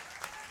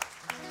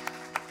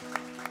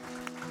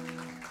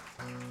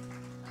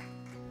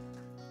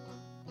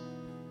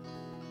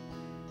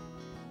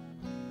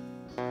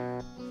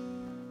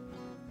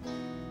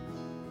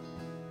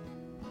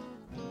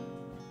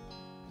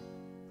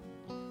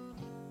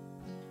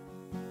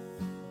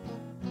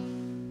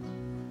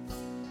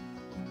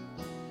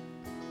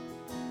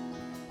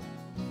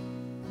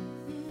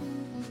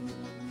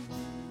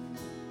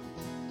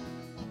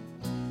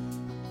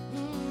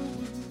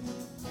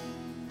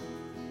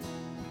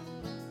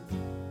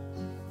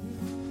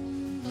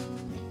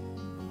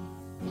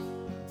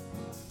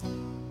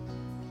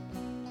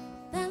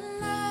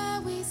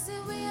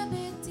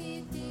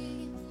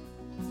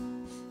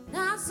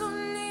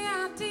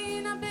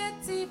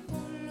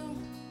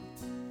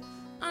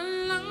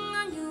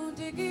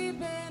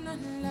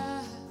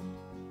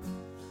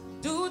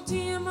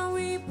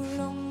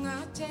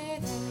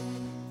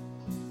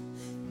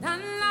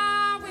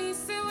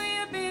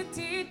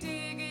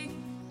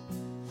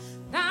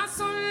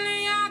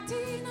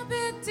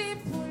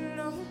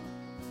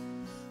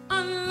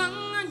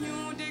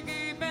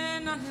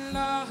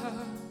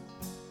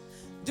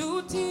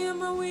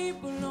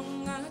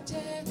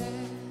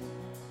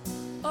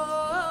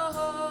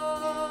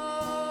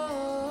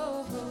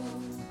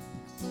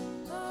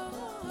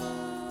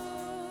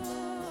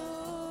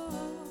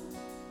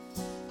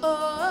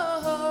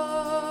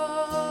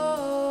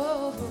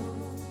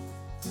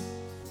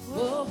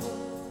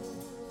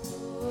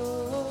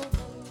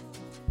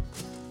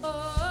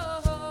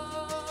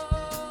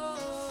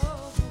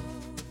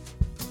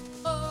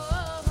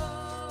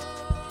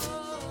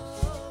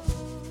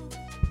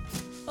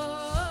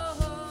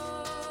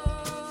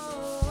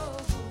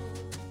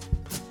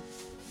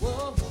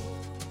 Whoa.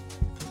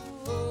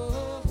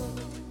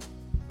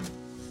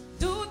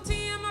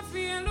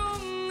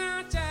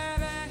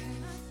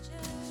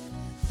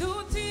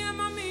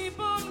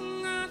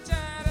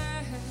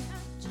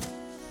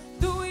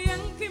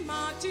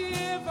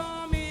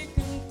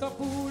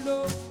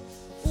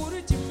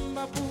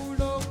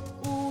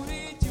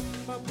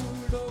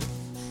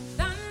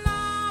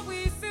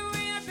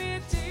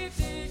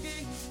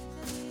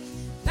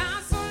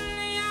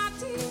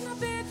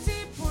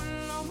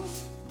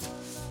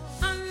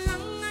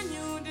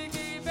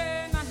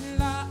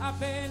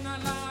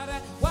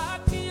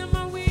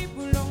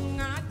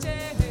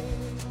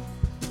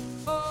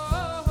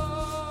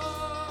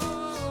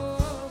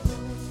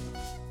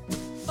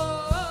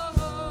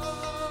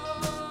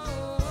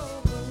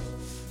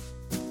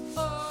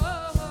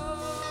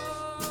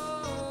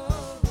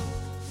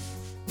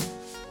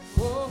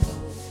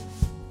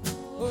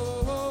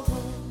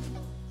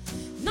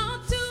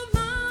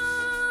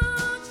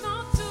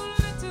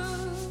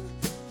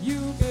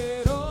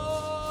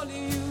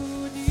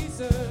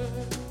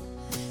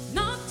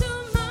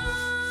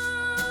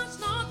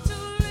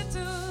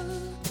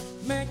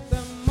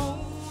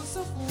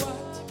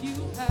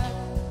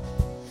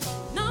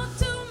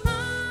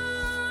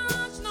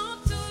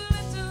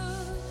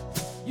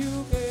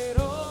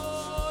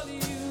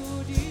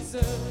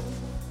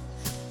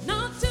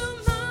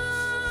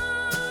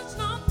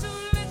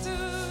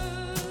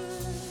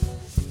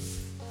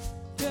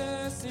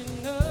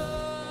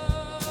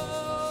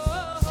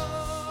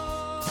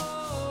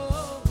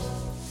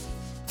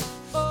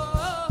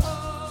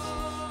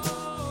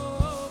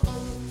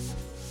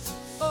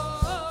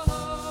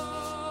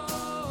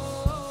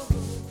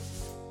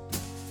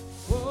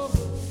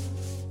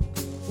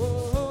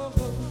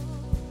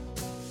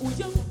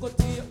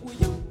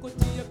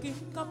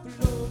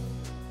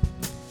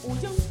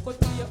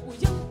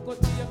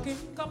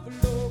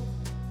 Kapulo.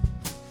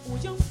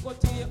 Uyang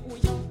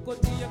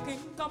kotia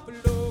king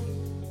Kapulo.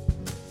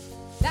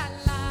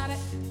 Dalare,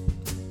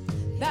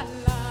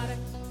 dalare.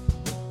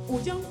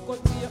 Uyang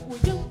kotia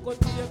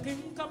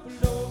king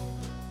Kapulo.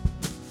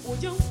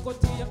 Uyang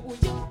kotia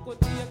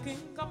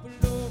king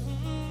Kapulo.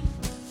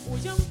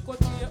 Uyang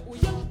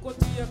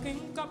kotia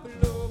king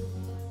Kapulo.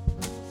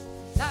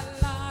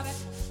 Dalare,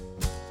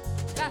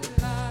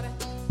 dalare.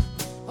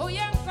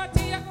 Uyang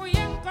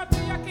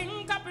kotia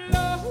king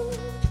Kapulo.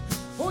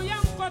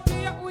 Uyang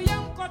kotia king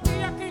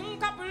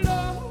Kapulo.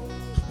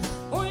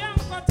 Uyang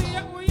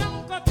kotia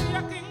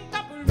king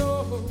Kapulo.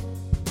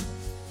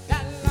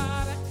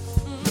 Dalare,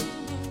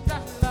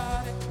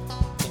 dalare.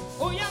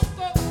 Uyang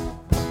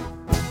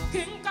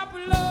king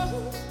Kapulo.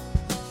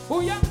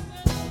 Uyang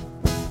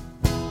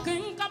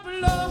king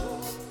Kapulo.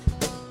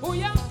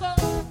 Uyang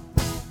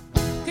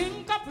king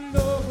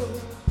Kapulo.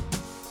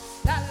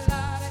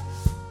 Dalare,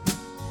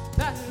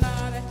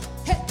 dalare.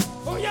 Hey,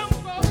 uyang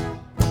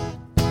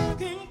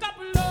king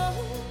Kapulo.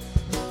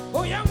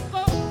 Uyang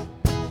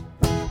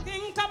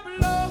king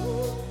Kapulo.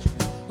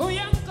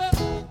 Uyang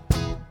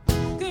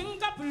king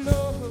Kapulo.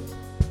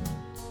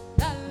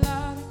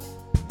 Dalare,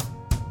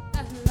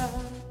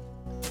 dalare.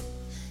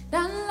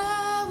 Dalla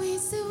we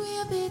see we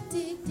a bit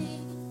diddy.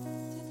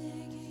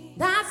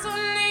 That's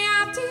only a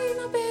teen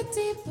a bit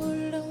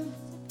pulo.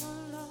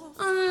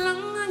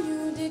 Along a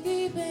new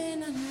diggy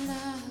ben and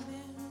love.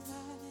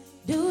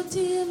 Do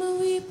team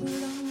we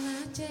pull on a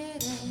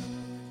cherry.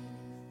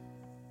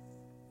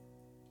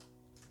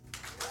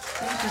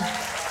 Thank you.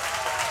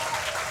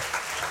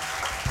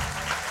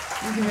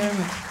 Thank you very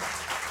much.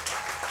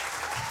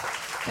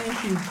 Thank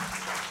you.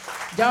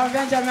 John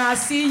Benjamin, I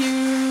see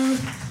you.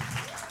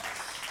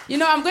 You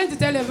know, I'm going to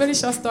tell you a very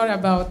short story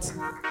about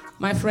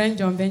my friend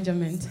John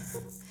Benjamin.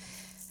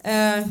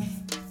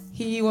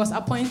 He was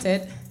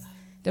appointed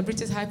the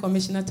British High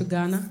Commissioner to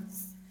Ghana.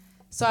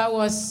 So I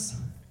was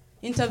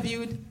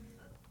interviewed,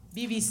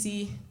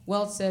 BBC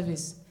World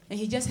Service, and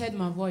he just heard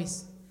my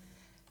voice.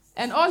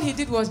 And all he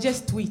did was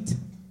just tweet,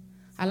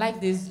 I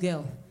like this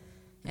girl.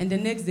 And the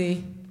next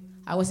day,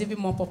 I was even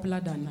more popular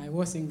than I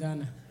was in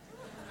Ghana.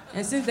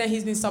 And since then,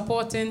 he's been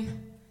supporting,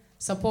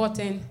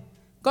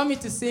 got me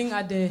to sing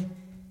at the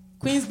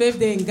Queen's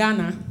birthday in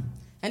Ghana.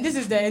 And this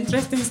is the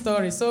interesting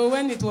story. So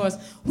when it was,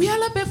 we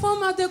all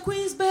perform at the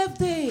Queen's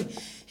birthday.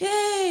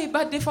 Hey,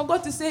 but they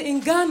forgot to say in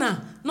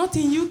Ghana, not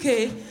in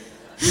UK.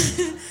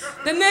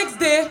 The next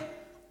day,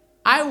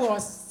 I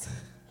was,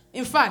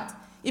 in fact,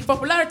 if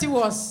popularity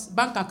was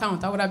bank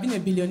account, I would have been a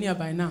billionaire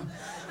by now.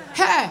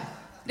 Hey,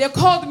 they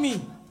called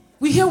me.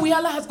 We hear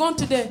Wiyala has gone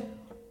to the,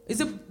 is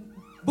it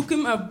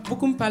Buckingham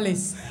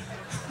Palace?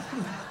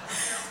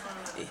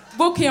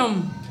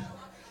 Buckingham.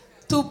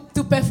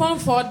 To perform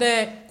for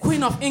the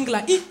Queen of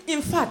England.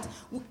 In fact,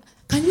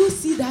 can you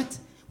see that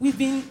we've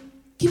been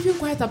keeping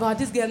quiet about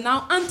this girl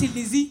now? Auntie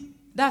Lizzie,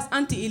 that's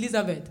Auntie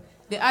Elizabeth,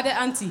 the other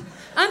auntie.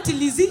 Auntie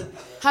Lizzie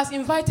has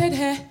invited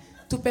her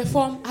to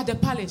perform at the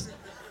palace.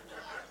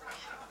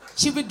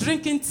 She'll be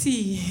drinking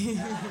tea.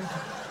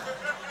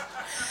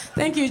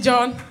 Thank you,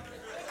 John,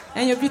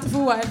 and your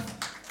beautiful wife,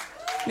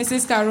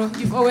 Mrs. Carol.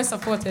 You've always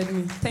supported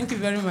me. Thank you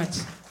very much.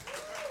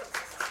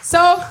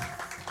 So,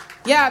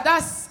 yeah,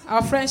 that's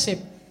our friendship.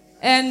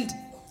 And,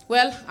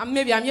 well,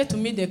 maybe I'm here to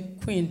meet the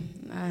Queen.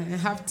 I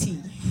have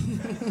tea.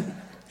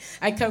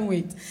 I can't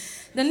wait.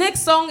 The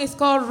next song is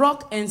called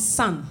Rock and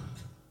Sun.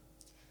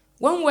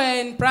 When we're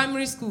in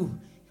primary school,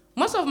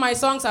 most of my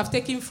songs I've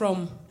taken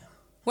from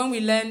when we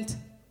learned,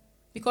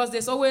 because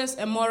there's always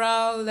a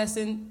moral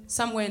lesson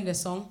somewhere in the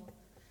song.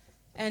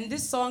 And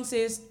this song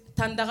says,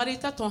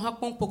 Tandagarita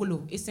Tonhakpong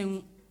Pogolo. It's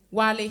in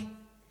Wale.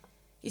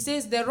 It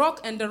says, the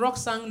rock and the rock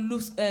song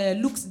looks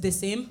the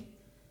same,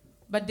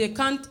 but they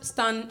can't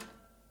stand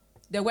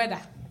the weather.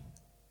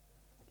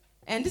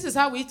 And this is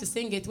how we used to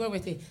sing it when we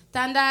say,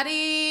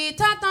 Tandari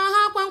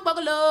Tatonhakpong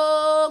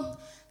Pogolo.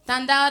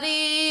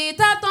 Tandari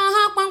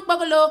Tatonhakpong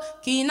Pogolo.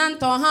 Kinan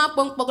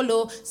Tonhakpong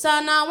Pogolo.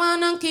 Sana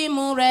Wanan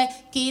Kimure.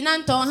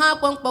 Kinan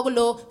Tonhakpong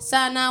Pogolo.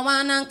 Sana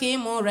Wanan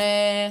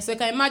Kimure. So you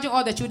can imagine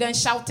all the children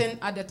shouting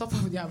at the top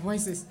of their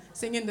voices,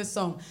 singing the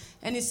song.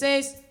 And it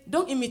says,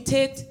 don't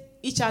imitate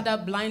each other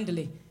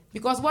blindly.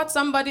 Because what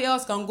somebody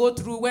else can go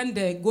through when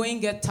the going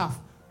gets tough,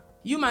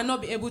 you might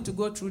not be able to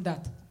go through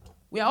that.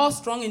 We are all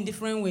strong in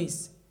different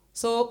ways.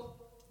 So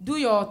do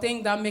your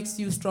thing that makes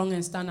you strong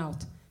and stand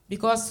out.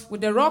 Because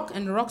with the rock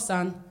and the rock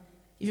sand,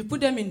 if you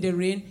put them in the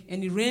rain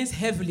and it rains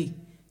heavily,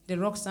 the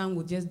rock sand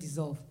will just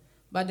dissolve.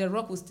 But the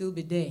rock will still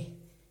be there,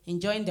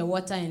 enjoying the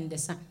water and the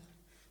sun.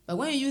 But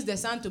when you use the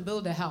sand to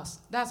build a house,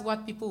 that's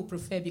what people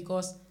prefer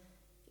because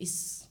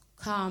it's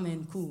calm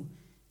and cool.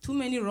 Too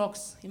many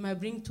rocks, it might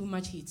bring too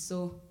much heat.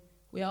 So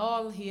we are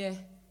all here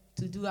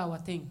to do our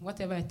thing.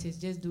 Whatever it is,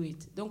 just do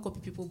it. Don't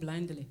copy people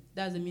blindly.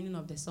 That's the meaning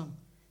of the song.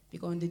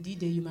 Because on the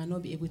D-Day, you might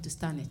not be able to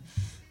stand it.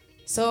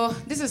 So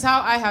this is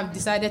how I have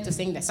decided to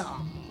sing the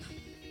song.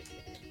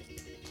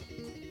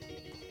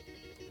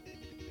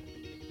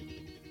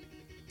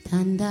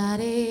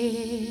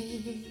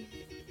 Tandare,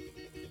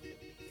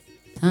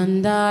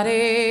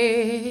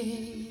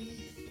 tandare,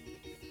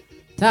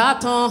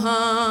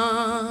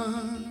 Tatohan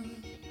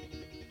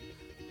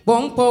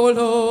Bong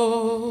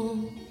Polo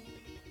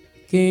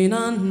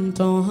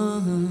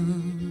Kinantohan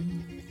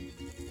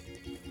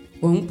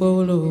Bong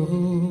Polo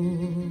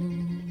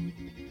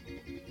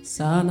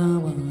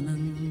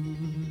Sanawanan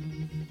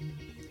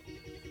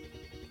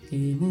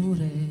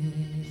Kimure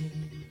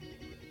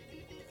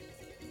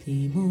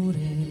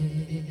Kimure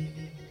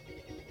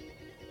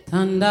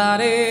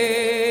Tandare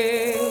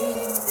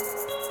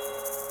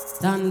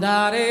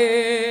Tandare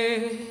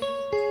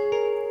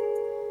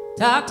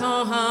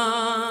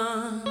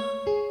Tatohan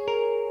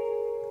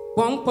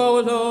Bong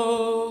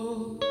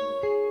Polo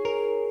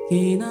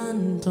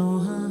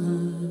Kinantohan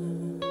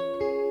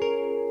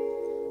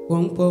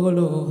Bong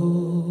Polo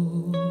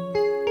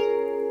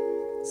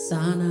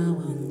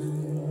Sanawanan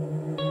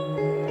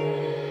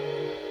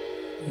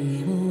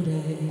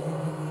Kimure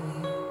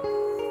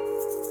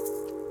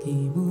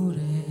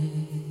Kimure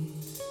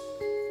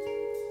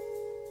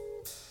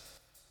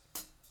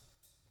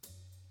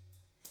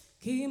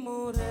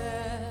Kimure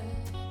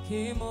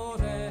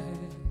Kimure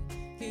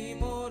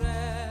Kimure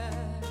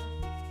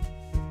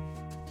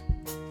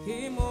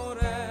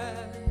Kimure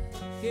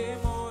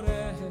Kimure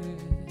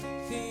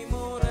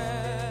Kimure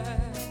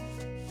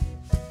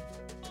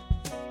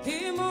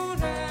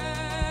Kimure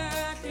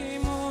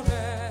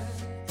Kimure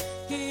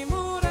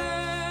Kimure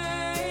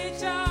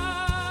cha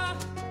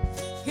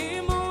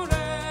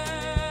Kimure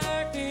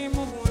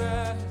Kimure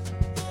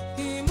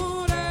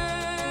Kimure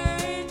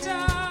cha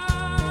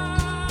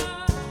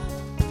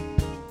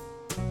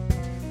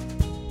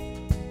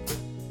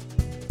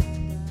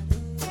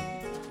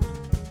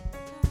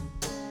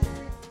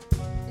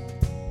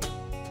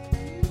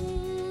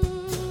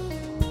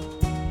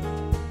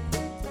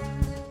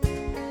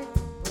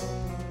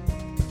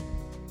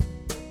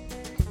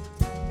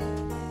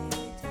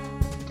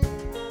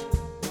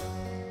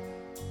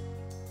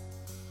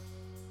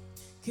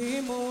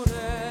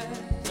Kimure,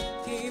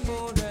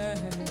 Kimure,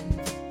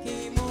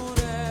 Kimure,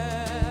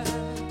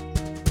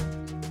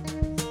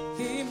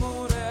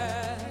 Kimure,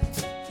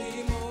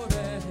 Kimure,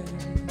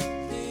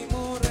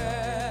 Kimure,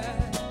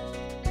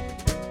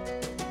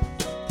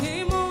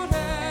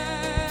 Kimure,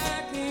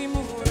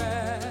 Kimure,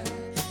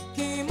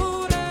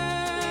 Kimure,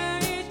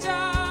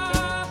 cha,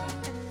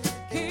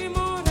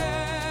 Kimure,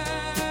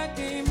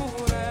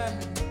 Kimure,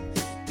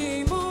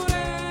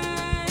 Kimure,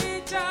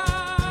 cha.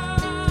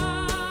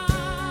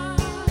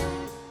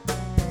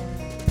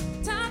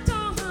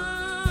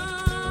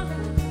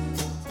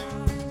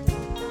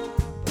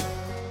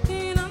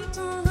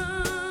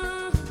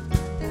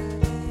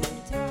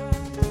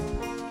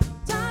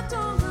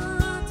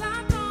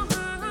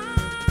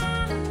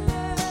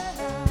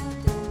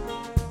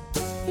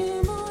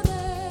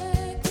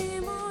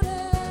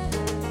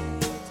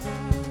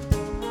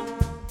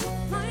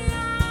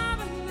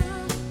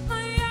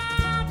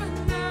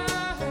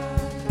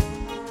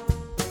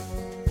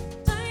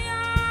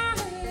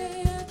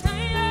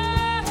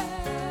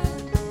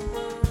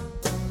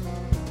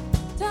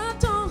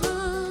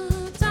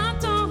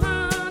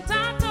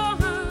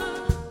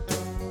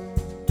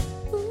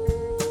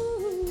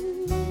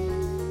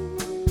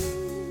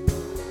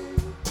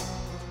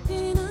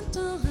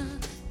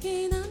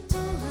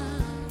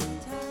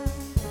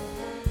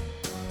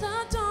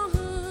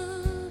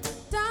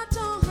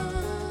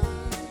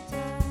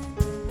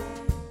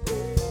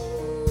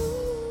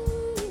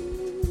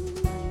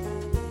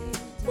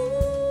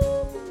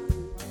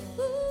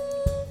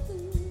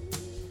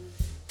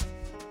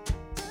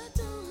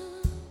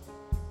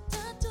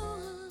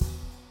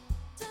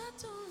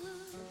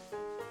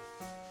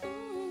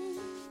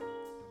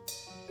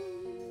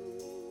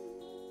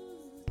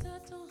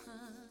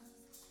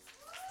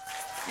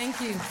 Thank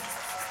you.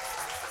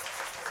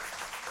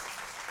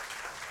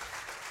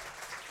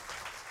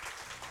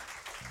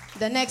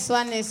 The next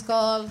one is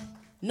called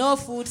No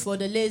Food for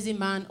the Lazy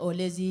Man or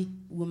Lazy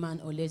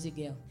Woman or Lazy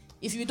Girl.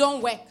 If you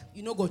don't work,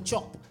 you no go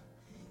chop.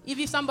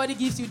 If somebody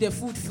gives you the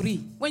food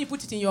free, when you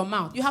put it in your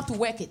mouth, you have to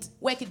work it.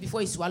 Work it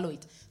before you swallow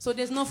it. So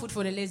there's no food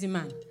for the lazy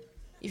man.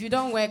 If you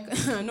don't work,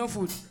 no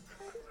food.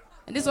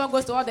 And this one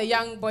goes to all the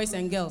young boys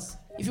and girls.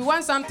 If you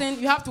want something,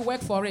 you have to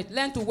work for it.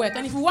 Learn to work.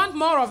 And if you want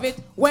more of it,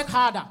 work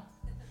harder.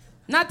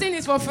 Nothing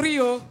is for free,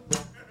 oh.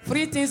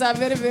 Free things are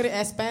very, very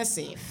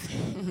expensive.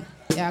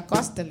 They are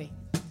costly.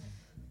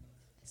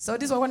 So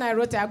this was when I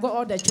wrote it. I got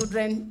all the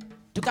children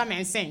to come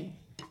and sing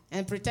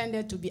and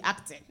pretended to be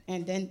acting,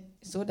 and then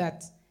so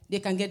that they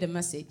can get the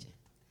message.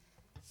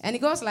 And it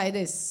goes like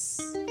this.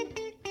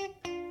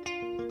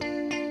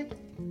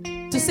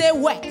 To say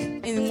work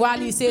in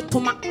Wali, you say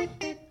tuma.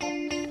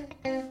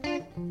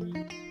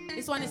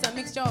 This one is a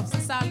mixture of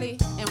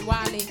Sisali and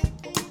Wali.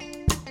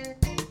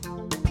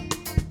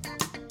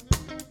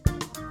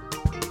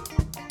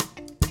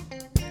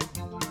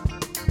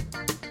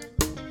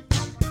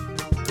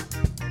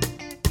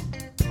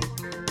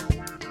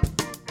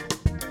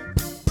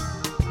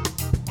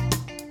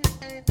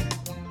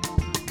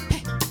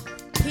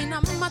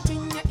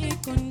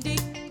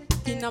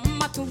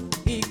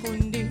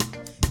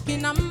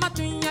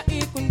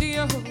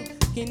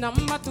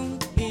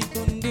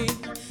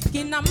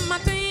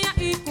 Kinamatunya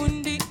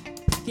ikundi,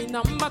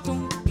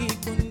 kinamatu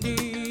ikundi.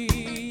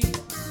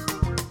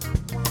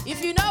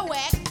 If you know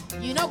work,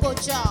 you know go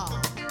job.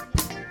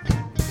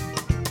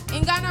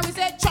 In Ghana we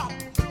say chop,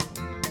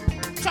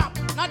 chop,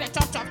 not the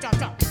chop, chop, chop,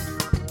 chop.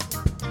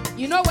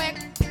 You know work,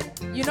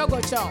 you know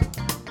go chop.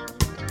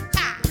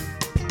 Ha.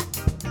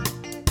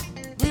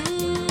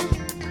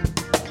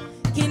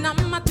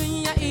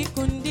 Kinamatunya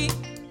ikundi,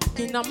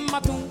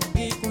 kinamatu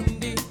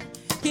ikundi,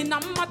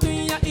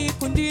 kinamatunya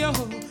ikundi oh,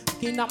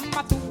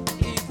 kinamatu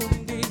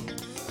ikundi,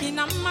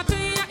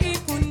 kinamatunya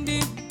ikundi,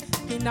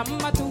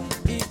 kinamatu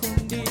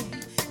ikundi,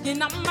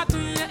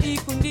 kinamatunya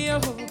ikundi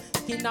oh,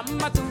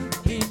 kinamatu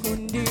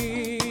ikundi.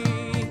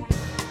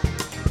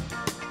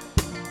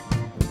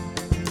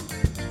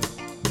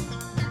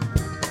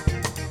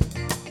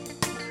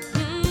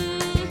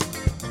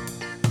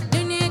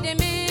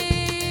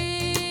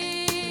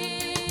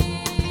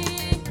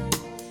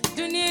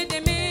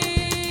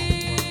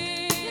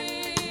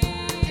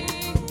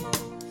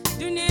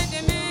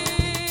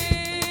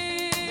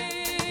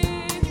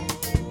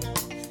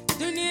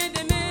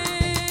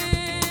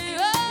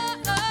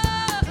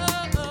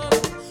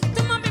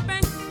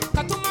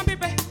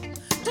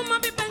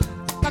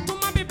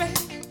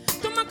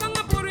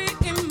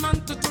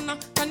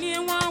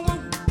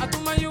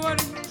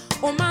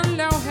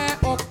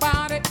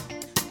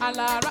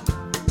 Alara,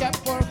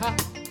 Jeporha,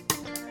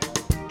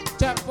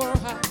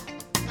 Jeporha,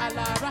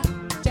 Alara,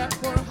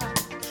 Jeporha.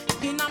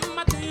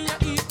 Kinamatunya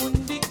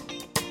ikundi,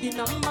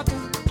 kinamatu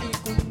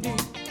ikundi,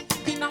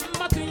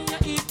 kinamatunya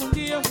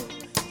ikundi,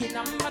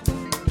 kinamatu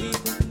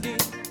ikundi,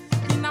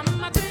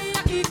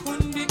 kinamatunya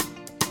ikundi,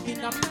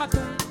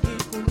 kinamatu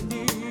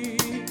ikundi.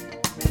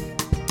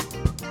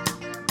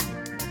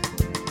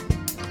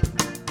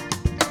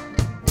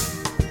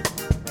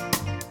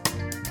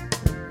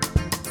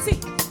 See,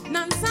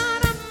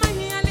 Nansara.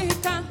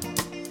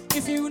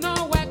 If you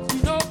know work,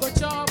 you know go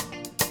job.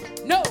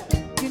 No,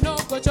 you know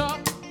go job.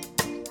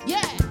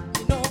 Yeah,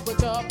 you know go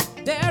job.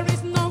 There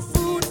is no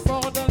food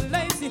for the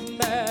lazy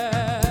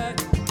man.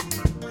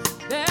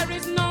 There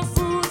is no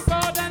food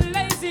for the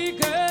lazy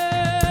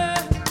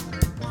girl.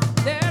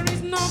 There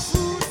is no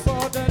food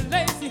for the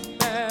lazy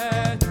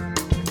man.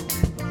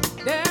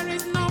 There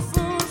is no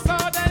food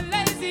for the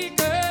lazy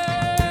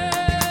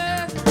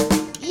girl.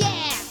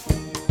 Yeah.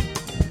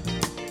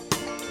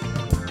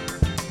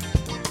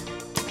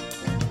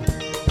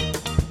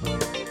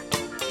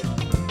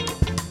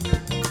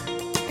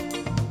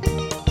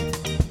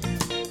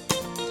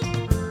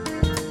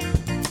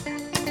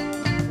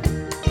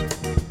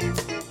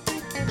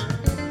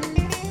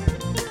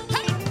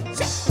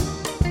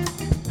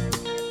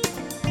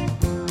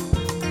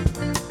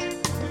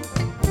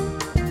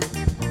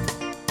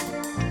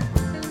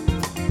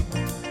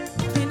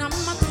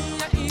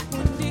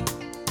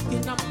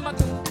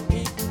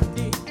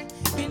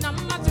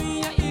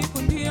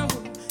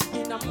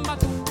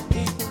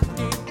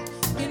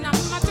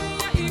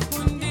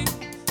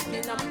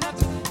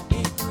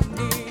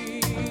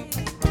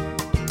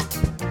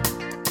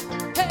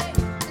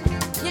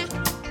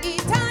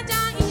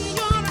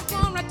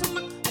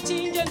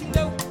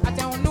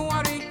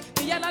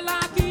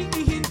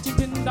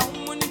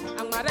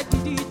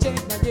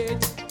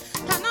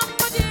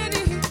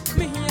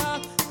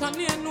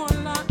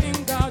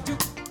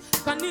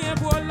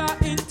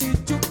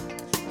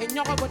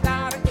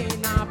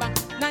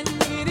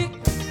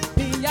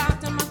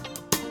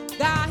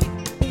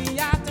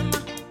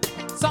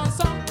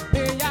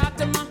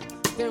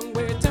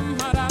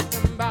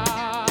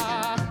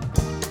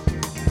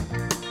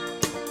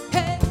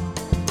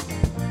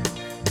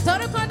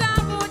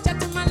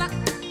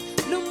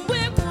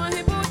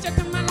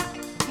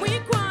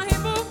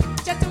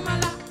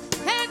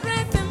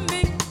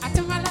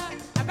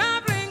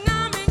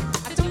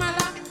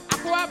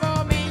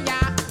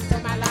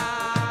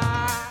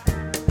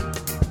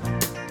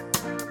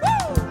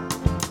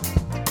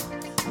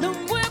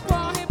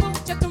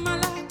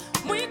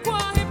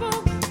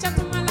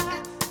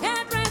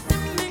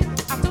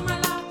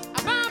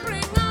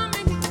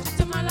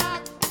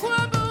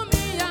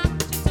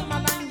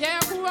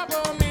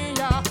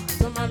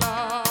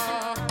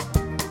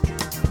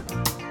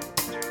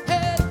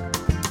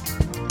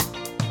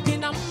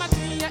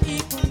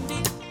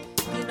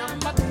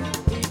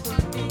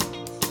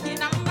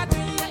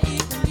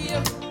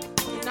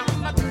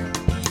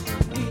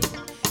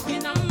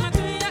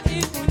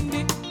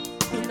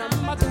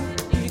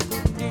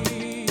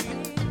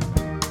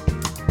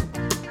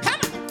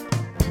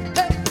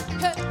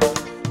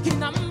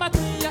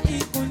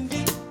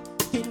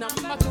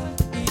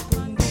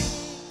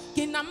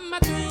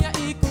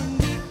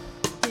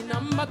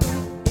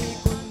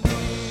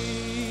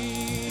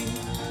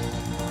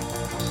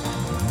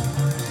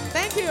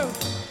 Thank you.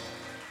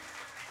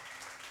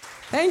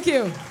 Thank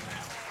you.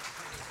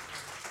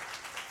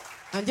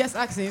 I'm just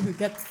asking if we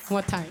get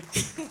more time.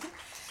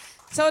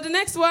 So the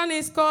next one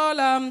is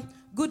called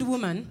Good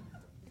Woman.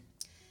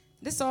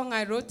 This song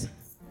I wrote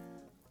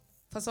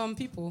for some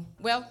people.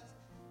 Well,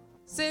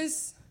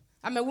 since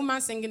I'm a woman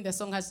singing the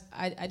song.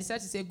 I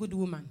decided to say good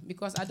woman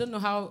because I don't know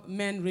how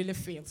men really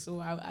feel. So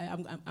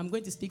I'm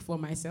going to speak for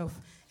myself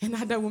and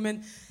other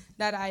women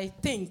that I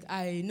think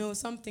I know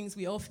some things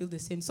we all feel the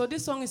same. So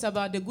this song is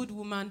about the good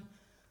woman.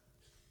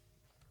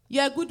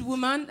 You're a good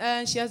woman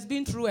and she has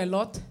been through a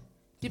lot.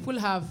 People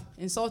have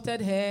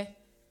insulted her.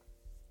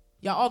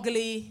 You're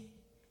ugly.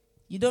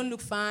 You don't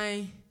look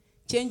fine.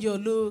 Change your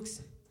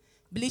looks.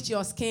 Bleach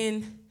your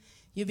skin.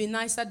 You'll be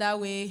nicer that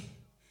way.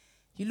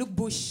 You look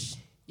bush.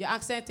 Your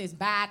accent is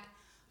bad.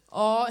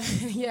 Or,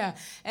 yeah.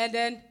 And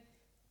then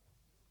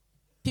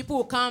people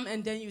will come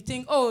and then you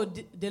think, oh,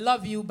 they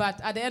love you. But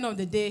at the end of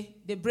the day,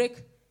 they break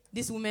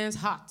this woman's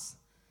heart.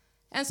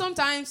 And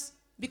sometimes,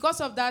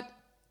 because of that,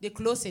 they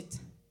close it.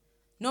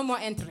 No more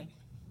entering.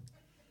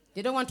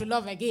 They don't want to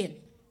love again.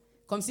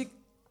 Come see,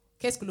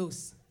 case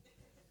closed.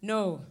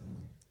 No.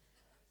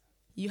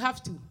 You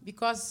have to,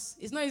 because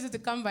it's not easy to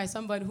come by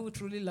somebody who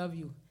truly loves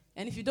you.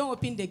 And if you don't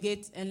open the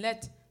gate and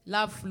let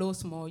love flow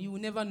small, you will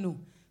never know.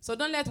 So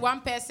don't let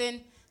one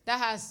person that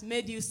has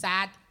made you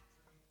sad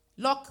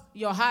lock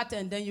your heart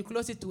and then you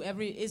close it to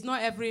it's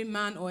not every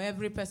man or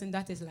every person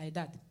that is like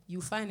that.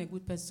 You find a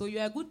good person. So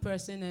you're a good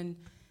person and,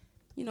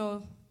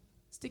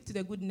 stick to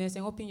the goodness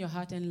and open your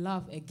heart and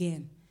love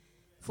again.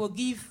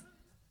 Forgive.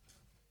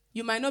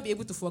 You might not be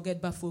able to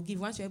forget, but forgive.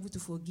 Once you're able to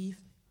forgive,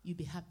 you'll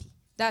be happy.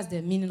 That's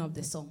the meaning of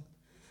the song.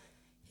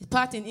 It's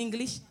part in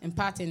English and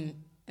part in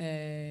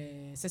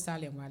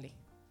Cecily and Wale.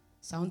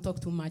 So I don't talk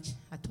too much.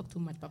 I talk too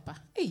much, Papa.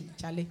 Hey,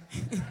 Charlie.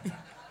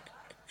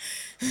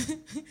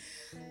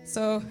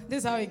 So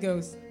this is how it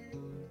goes.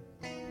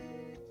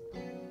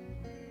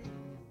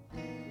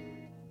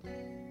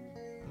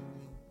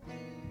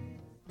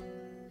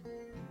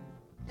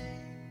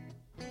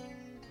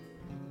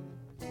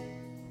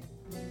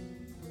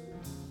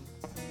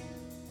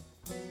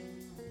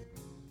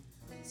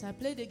 So I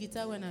played the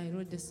guitar when I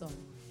wrote this song.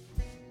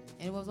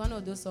 And it was one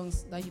of those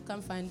songs that you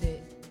can't find the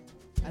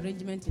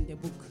arrangement in the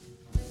book.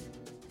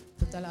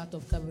 Total out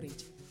of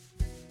coverage.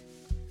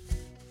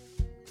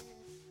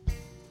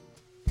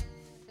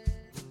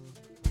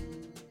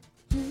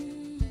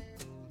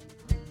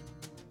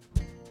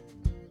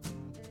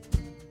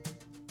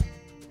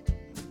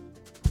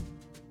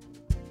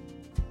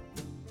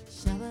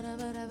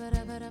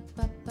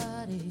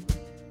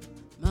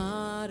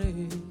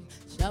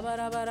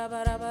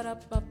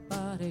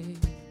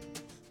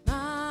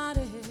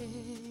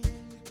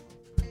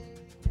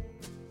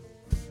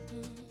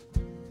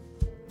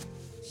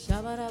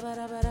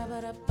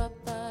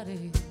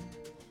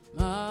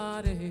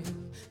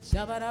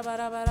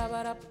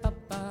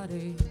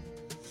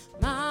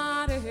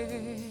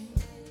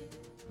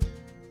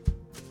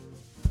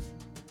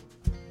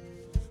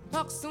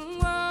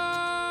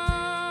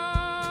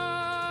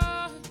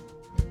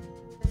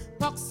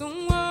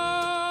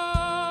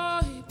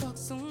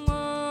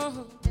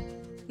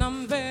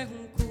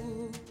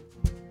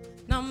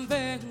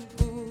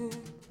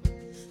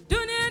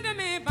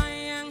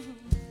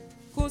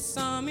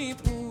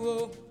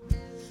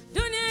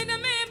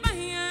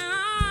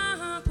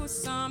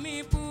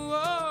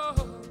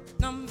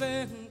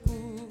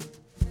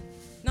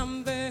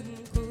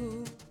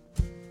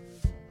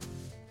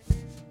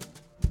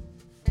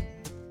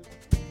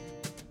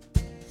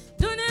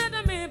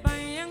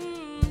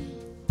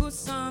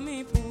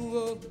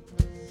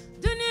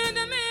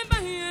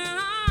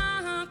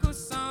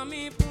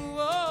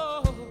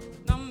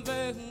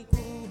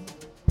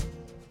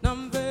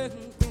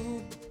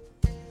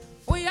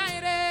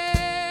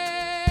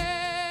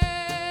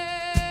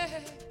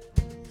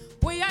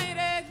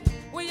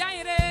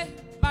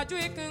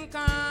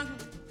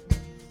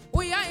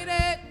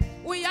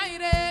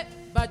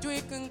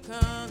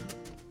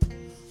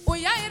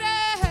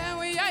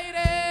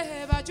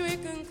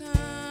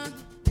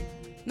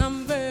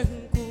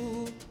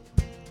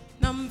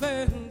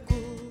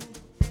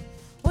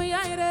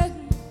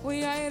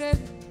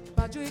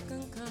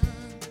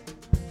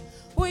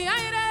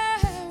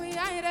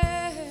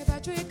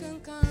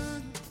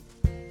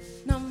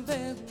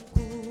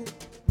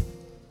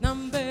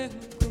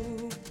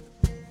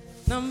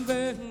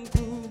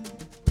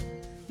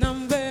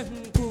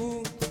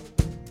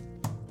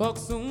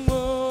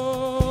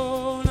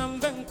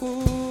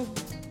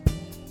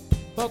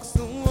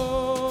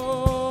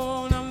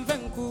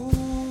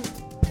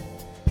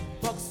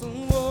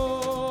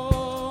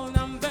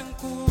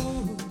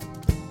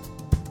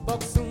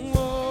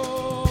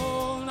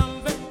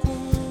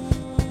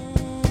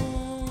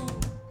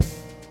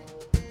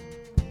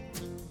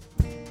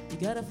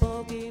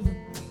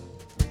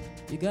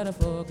 You gotta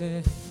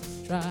forget,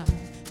 try.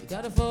 You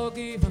gotta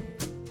forgive him.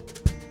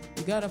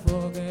 You gotta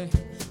forget,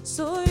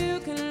 so you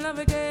can love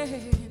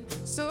again.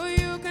 So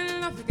you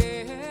can love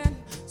again.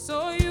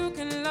 So you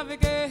can love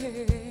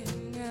again.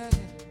 Yeah.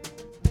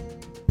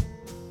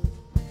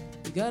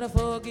 You gotta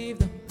forgive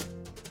them.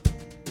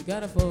 You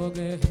gotta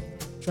forget,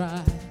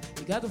 try.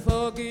 You gotta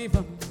forgive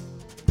them.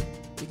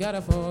 You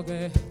gotta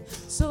forget,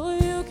 so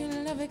you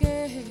can love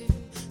again.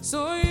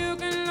 So you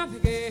can love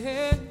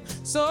again.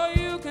 So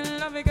you can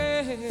love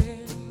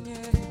again. Yeah.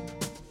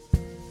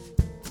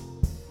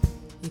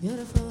 You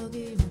gotta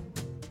forgive him.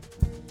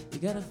 You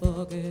gotta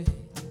forget.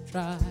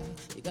 Try.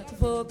 You gotta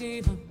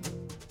forgive him.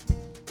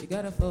 You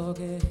gotta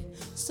forget.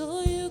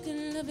 So you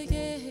can love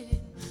again.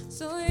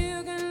 So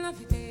you can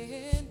love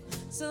again.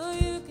 So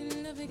you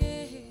can love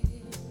again.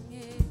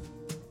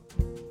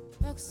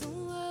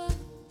 Baksumwa,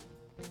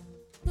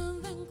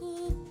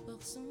 nanvenku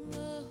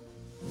baksumwa,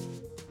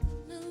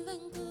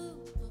 nanvenku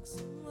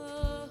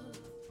baksumwa,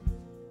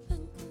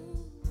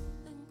 venku,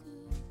 venku,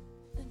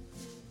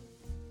 venku.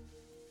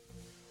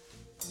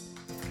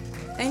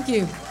 Thank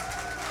you.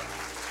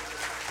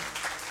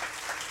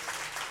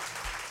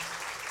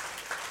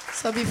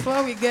 So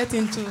before we get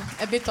into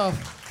a bit of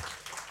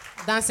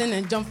dancing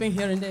and jumping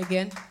here and there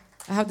again,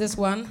 I have this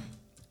one,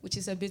 which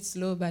is a bit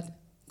slow, but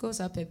goes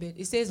up a bit.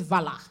 It says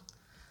Vala.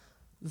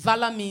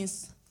 Vala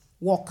means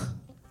walk.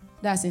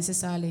 That's in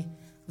Sicily.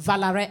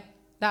 Valare,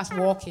 that's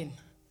walking.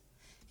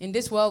 In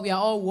this world, we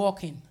are all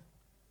walking.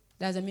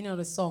 That's the meaning of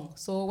the song.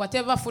 So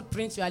whatever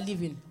footprints you are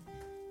leaving,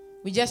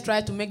 we just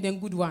try to make them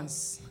good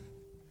ones.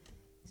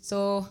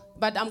 So,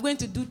 but I'm going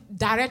to do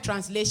direct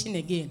translation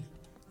again.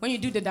 When you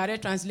do the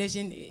direct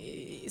translation,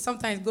 it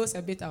sometimes goes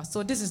a bit out.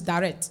 So this is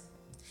direct.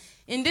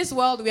 In this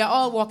world, we are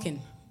all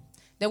walking.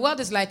 The world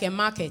is like a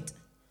market.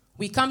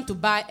 We come to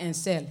buy and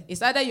sell.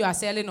 It's either you are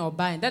selling or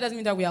buying. That doesn't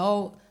mean that we are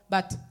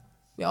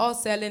all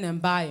selling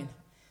and buying.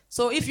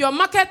 So if your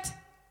market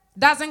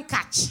doesn't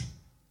catch,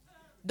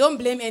 don't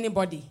blame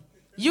anybody.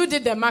 You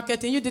did the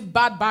marketing, you did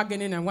bad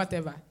bargaining and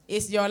whatever.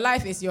 It's your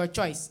life, it's your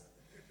choice.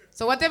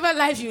 So whatever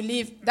life you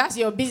live, that's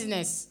your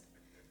business.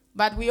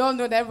 But we all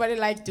know that everybody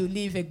likes to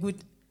leave a good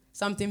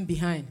something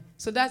behind.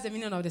 So that's the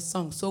meaning of the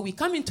song. So we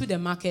come into the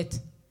market.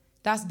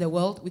 That's the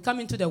world. We come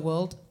into the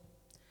world.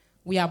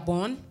 We are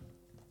born,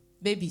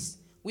 babies.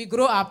 We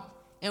grow up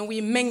and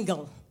we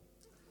mingle.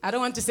 I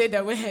don't want to say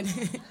the word.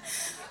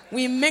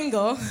 We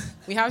mingle.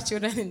 We have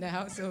children in the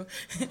house, so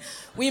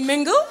we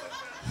mingle.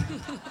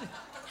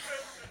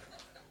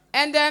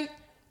 And then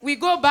we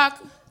go back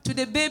to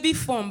the baby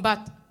form,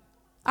 but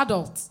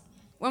adults.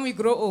 When we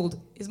grow old,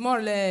 it's more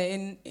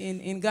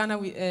in Ghana,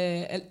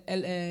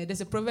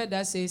 there's a proverb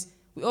that says,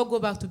 we all go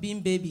back to being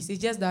babies.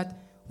 It's just that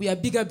we are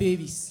bigger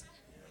babies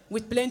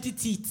with plenty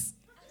teeth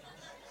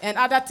and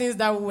other things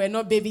that we were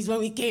not babies when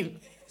we came.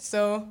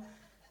 So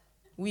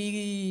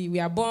we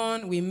are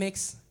born, we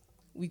mix,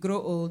 we grow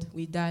old,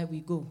 we die, we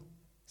go.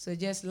 So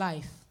just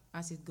life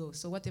as it goes.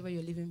 So whatever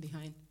you're leaving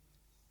behind,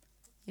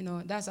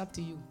 that's up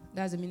to you.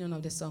 That's the meaning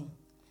of the song.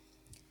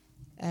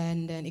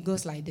 And then it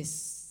goes like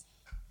this.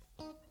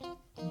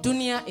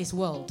 Dunia is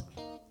world.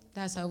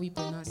 That's how we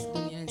pronounce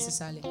dunia in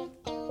Sicily.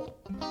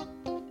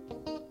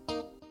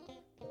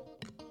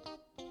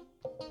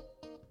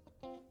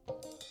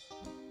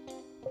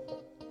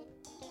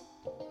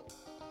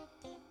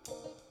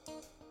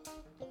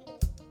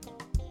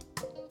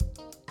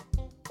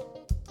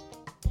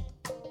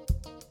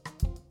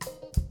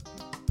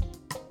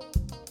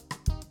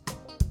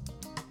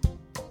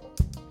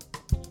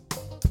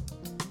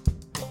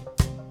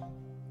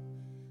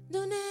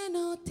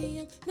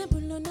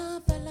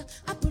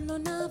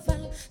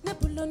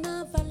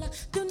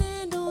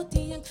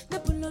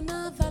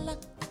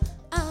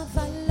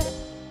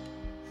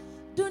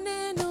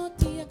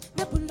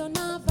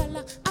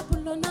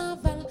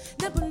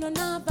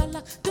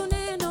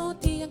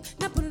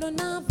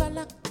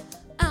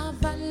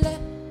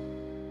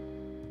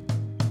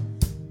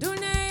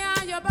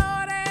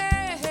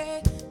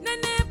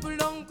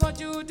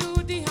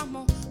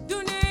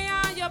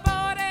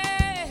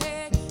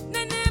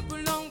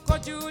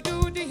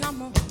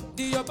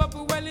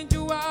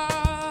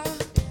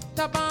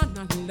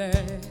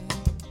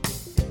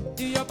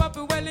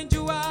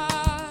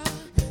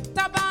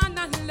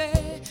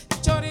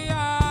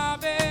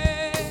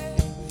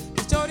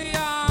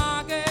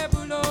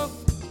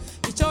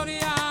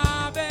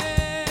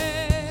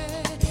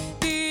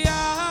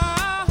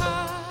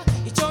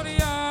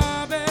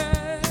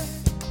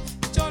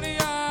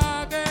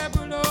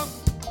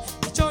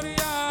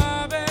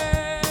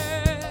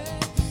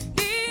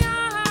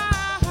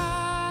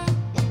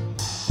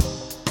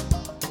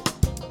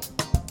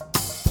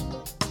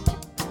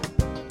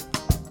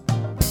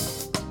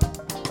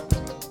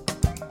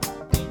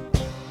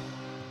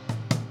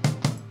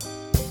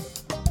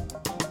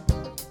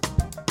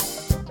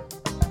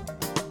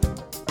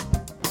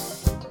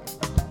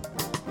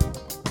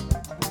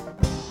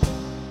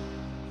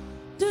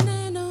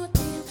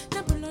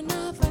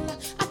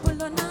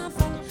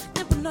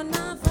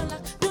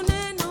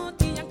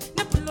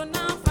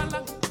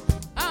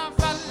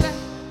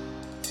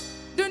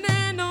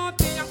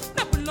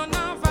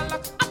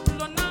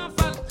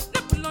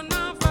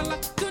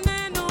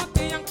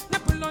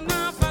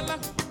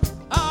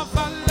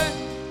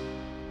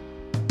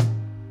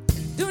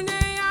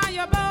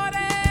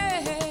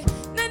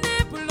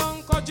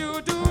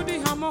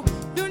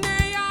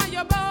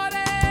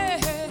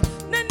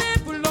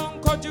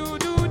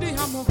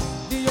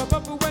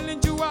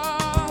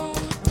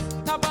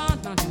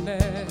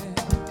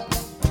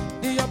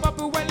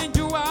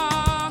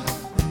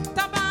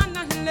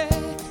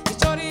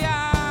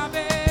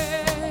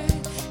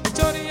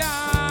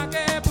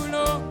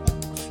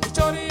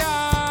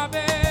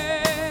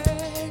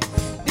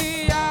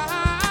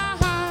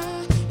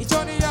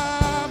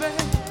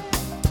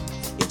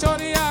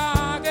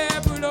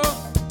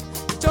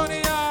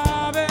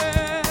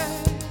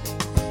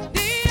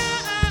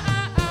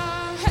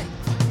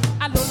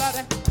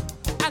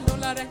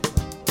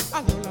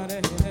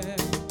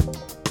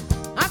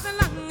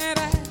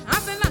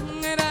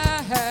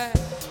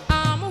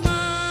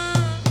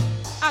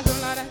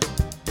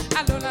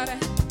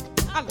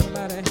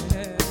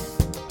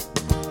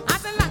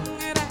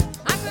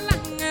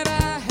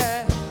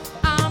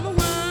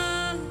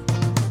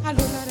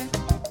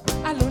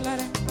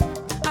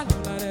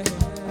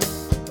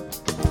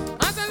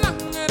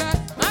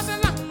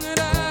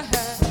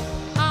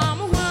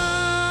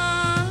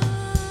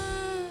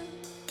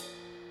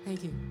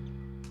 Thank you.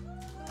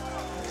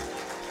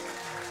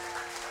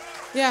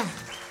 Yeah.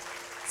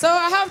 So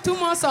I have 2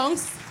 more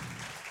songs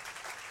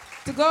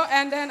to go,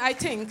 and then I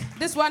think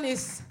this one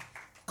is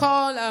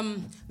called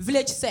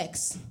Village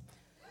Sex.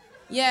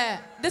 Yeah,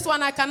 this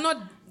one I cannot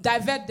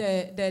divert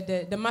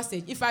the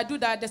message. If I do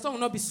that, the song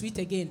will not be sweet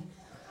again.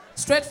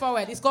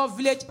 Straightforward. It's called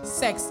Village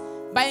Sex.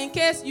 But in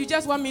case you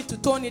just want me to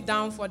tone it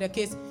down for the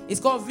case, it's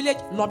called Village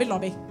Lobby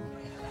Lobby.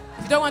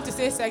 If you don't want to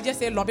say sex, just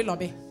say lobby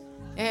lobby.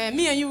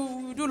 Me and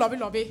you do lobby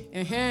lobby.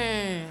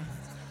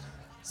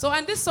 So,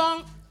 and this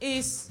song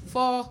is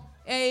for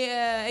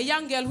a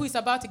young girl who is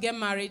about to get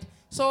married.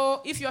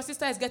 So, if your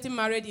sister is getting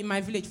married in my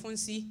village,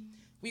 Funsi,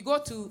 we go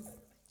to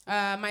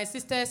my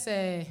sister's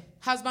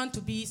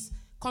husband-to-be's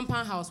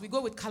compound house. We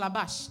go with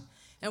calabash.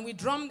 And we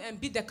drum and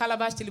beat the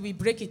calabash till we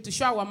break it to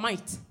show our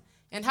might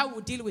and how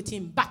we deal with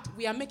him. But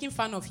we are making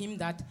fun of him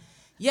that,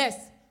 yes,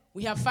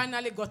 we have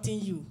finally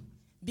gotten you.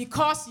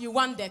 Because you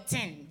want the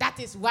 10. That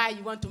is why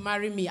you want to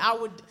marry me. I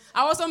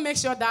also make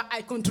sure that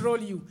I control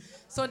you.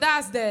 So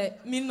that's the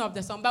meaning of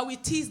the song. But we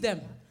tease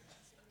them.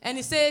 And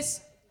it says,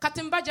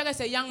 Katimba Jaga is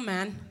a young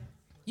man.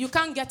 You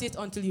can't get it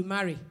until you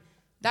marry.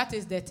 That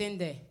is the thing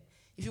there.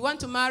 If you want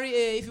to marry,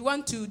 if you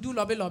want to do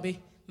lobby lobby,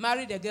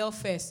 marry the girl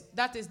first.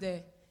 That is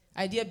the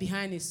idea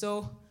behind it.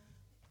 So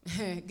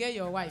get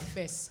your wife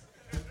first.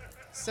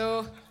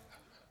 So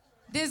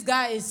this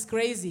guy is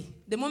crazy.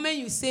 The moment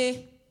you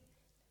say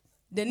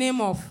the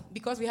name of,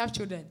 because we have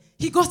children,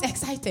 he goes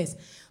excited.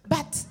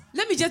 But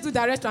let me just do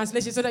direct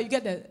translation so that you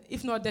get the,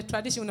 if not the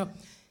traditional.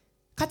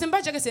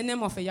 Katimba Jaga is the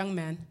name of a young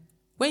man.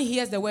 When he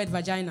hears the word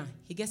vagina,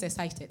 he gets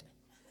excited.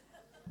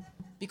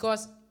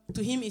 Because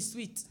to him it's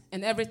sweet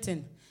and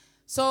everything.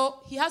 So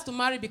he has to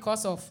marry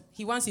because of,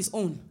 he wants his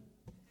own.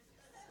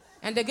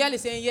 And the girl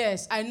is saying,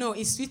 yes, I know,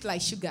 it's sweet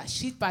like sugar,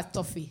 sweet but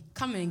toffee.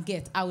 Come and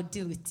get, I will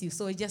deal with you.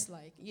 So it's just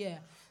like, yeah.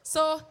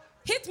 So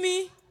hit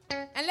me.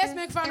 And let's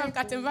make fun of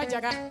Katimba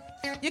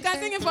Jaga. You can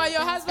sing it for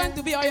your husband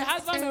to be or your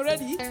husband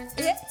already.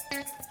 Yeah.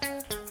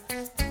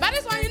 But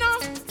this one, you know,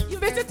 you've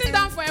been sitting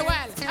down for a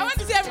while. I want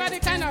to see everybody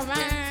kind of,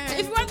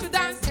 if you want to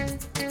dance,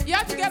 you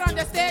have to get on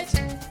the stage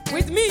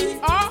with me,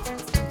 or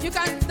you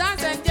can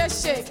dance and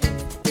just shake.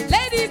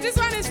 Ladies, this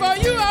one is for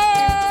you.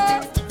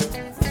 Oh.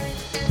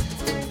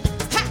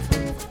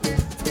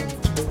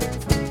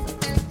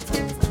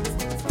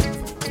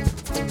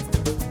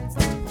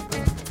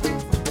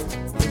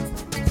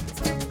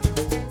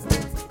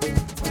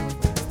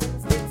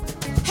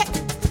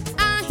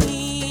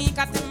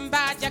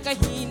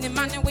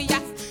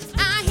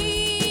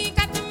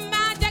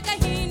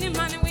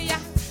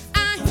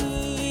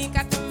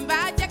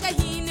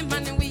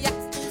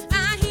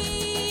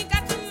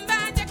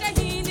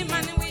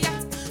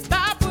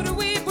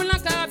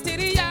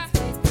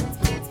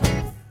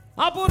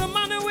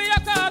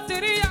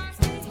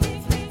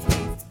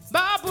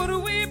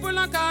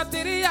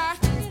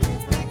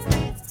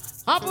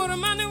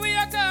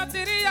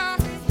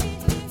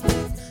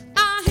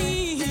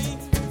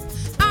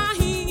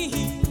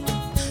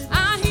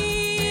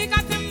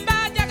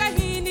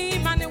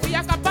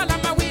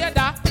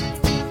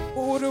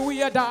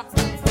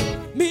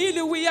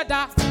 Mili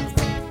weirda,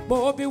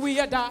 Bobby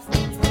weirda,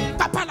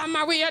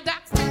 Kapalama weirda,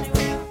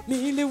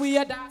 Mili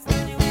weirda,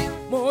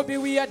 Bobby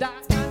weirda.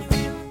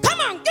 Come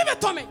on, give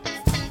it to me.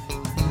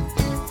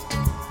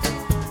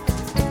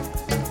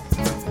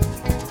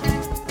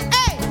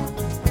 Hey,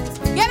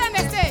 get on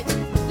the stage.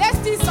 Let's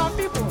see some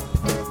people.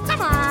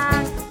 Come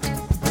on.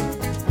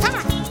 Come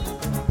on.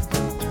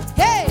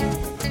 Hey.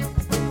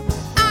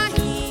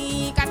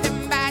 Ahi,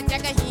 Katimba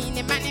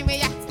Jagahini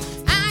Maniwea.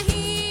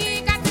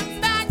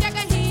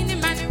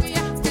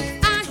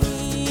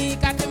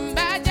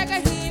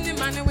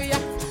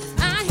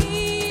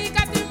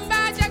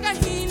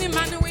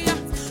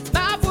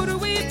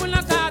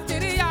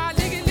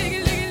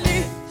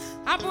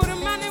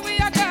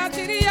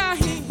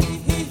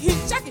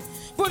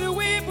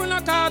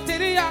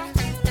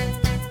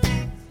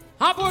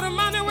 I put the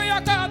money where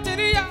your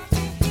carteria.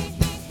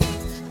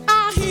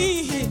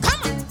 Ahi,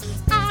 come on.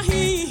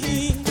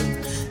 Ahi,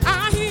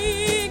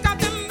 ahi,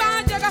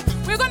 Katimba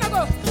Jaga. We're gonna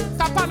go.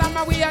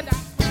 Kapalama weirda,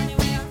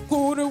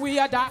 Kuru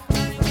weirda,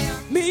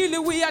 Mili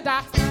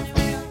weirda,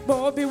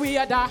 Bobby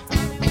weirda,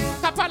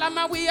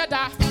 Kapalama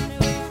weirda,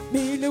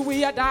 Mili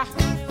weirda,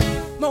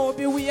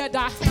 Moby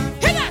weirda.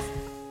 Hit us!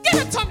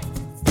 Give it to me!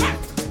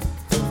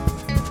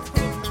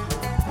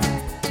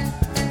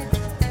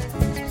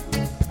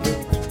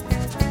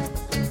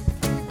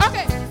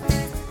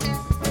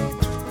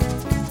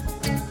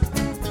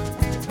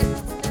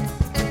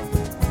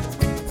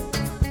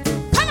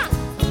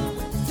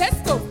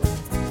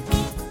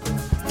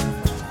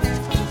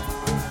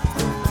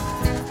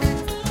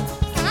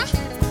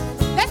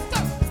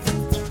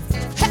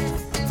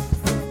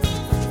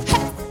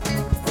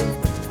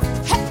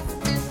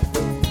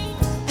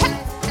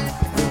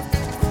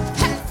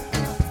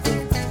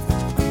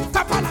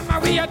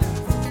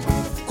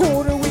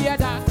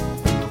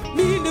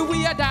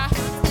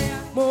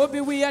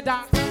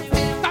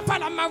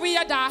 Kapalama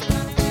weirda,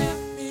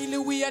 Mili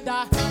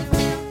weirda,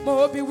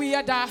 Moby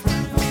weirda.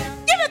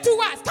 Give it to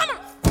us. Come on.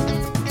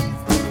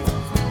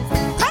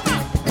 Come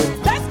on.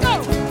 Let's go.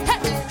 Hey,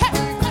 hey, hey,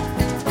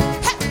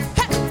 hey,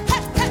 hey,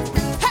 hey, hey,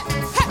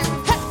 hey, hey,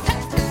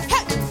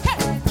 hey, hey.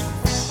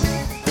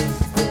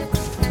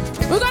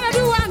 We're gonna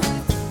do one.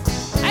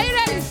 Are you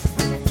ready?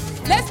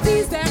 Let's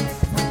tease them.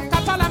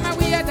 Kapala ma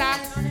weirda.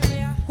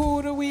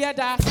 Huru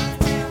weirda.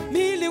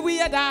 Mili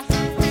weirda.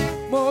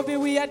 Mobi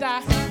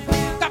weirda.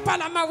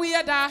 Kapala ma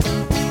weirda.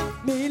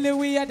 Mili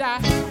weirda.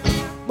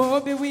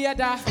 Mobi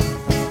weirda.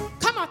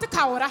 Come on to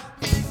Kaura.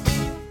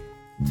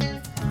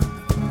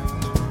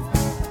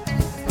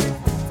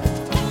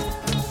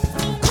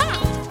 Come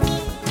on.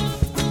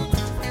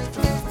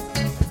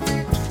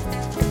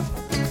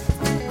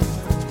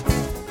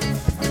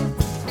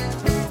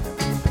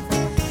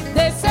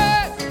 They say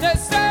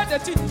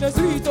that in the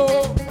sweet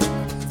oh.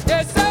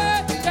 They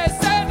say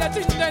that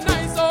in the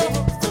nice oh.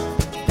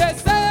 They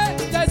say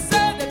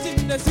that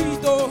in the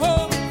sweet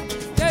oh.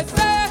 They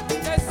say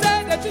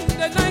that in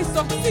the nice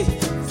oh.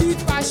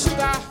 Sweet past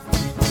sugar,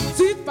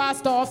 sweet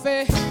past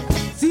toffee,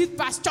 sweet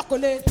past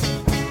chocolate,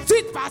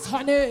 sweet past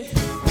honey,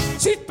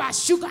 sweet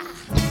past sugar,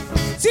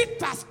 sweet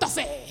past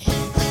toffee,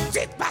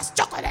 sweet past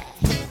chocolate.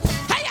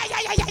 Hey, yeah,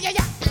 yeah, yeah, yeah,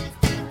 yeah.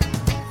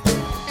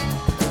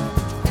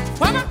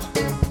 Mama,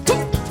 two,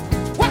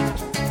 one,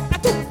 a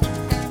two,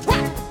 one,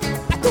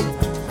 a two,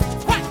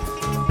 one,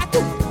 a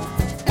two,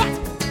 one,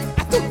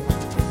 a two,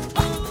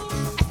 one,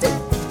 a two,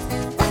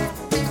 one.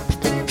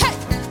 Hey,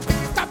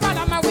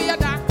 Kapala ma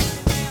weirda,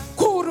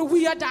 Kuru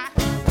weirda,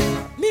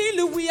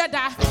 Milu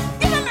weirda.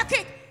 Give him a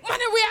kick,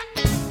 money weird.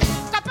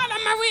 Kapala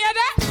ma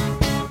weirda,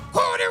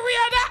 Kuru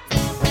weirda,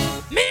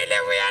 Milu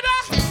weirda,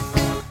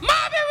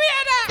 Mabi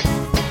weirda.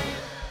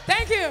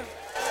 Thank you.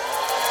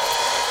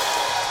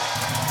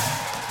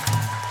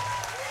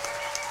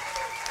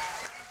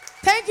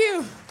 Thank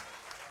you.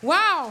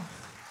 Wow.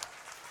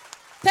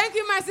 Thank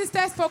you, my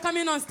sisters, for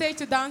coming on stage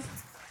to dance.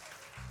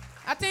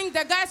 I think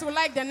the guys will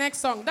like the next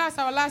song. That's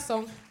our last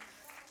song.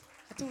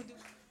 I think we'll do.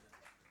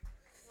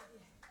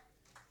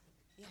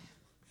 Yeah.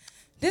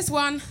 This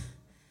one,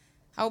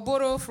 I'll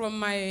borrow from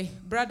my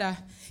brother.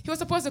 He was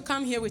supposed to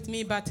come here with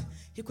me, but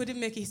he couldn't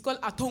make it. He's called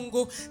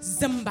Atongo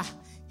Zimba.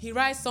 He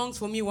writes songs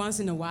for me once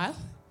in a while.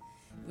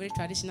 Very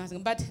traditional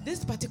song. But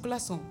this particular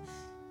song,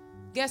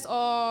 gets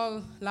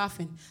all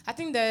laughing. I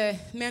think the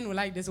men will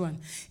like this one.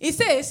 It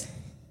says,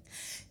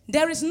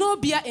 there is no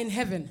beer in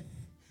heaven.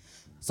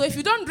 So if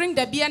you don't drink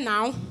the beer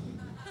now,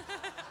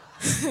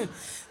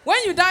 when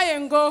you die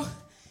and go,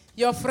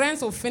 your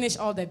friends will finish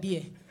all the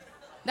beer.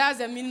 That's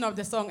the meaning of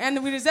the song.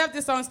 And we reserve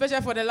this song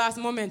especially for the last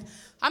moment.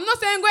 I'm not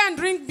saying go and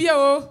drink beer.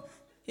 Oh.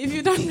 If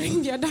you don't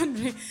drink beer, don't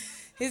drink.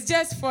 It's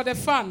just for the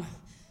fun.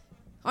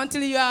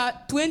 Until you are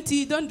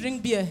 20, don't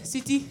drink beer.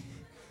 City.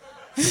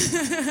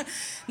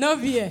 No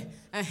beer.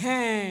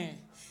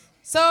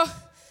 So,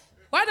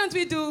 why don't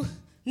we do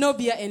No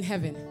Beer in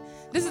Heaven?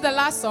 This is the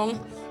last song.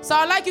 So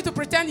I'd like you to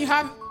pretend you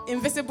have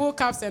invisible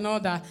cups and all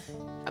that.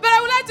 But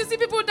I would like to see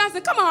people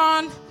dancing. Come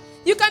on.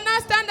 You can now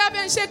stand up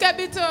and shake a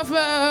bit of,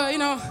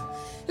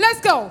 Let's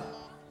go.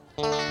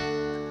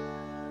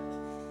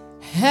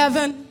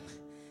 Heaven,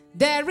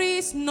 there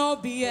is no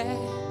beer.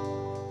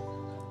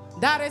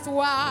 That is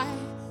why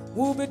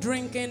we'll be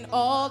drinking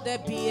all the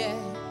beer.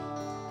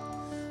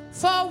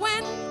 For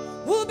when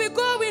we'll be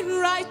going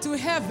right to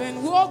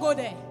heaven, we'll all go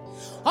there.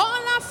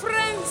 All our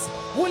friends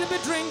will be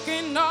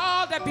drinking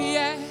all the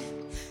beer.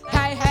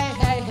 Hey, hey,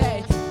 hey,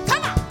 hey.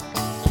 Come on.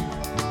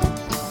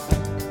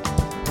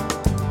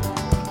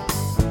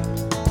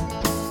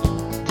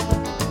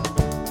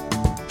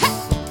 Hey,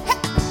 hey,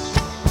 hey.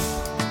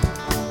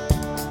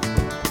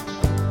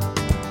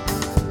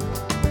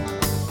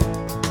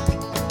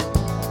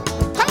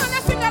 Come on,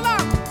 let's sing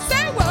along.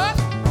 Say what?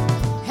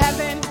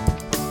 Heaven,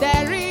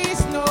 there is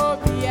no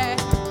beer.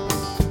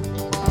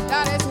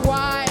 That is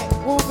why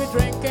we'll be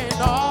drinking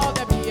all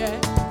the beer.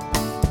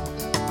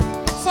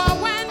 For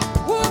when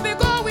we'll be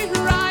going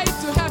right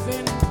to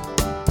heaven,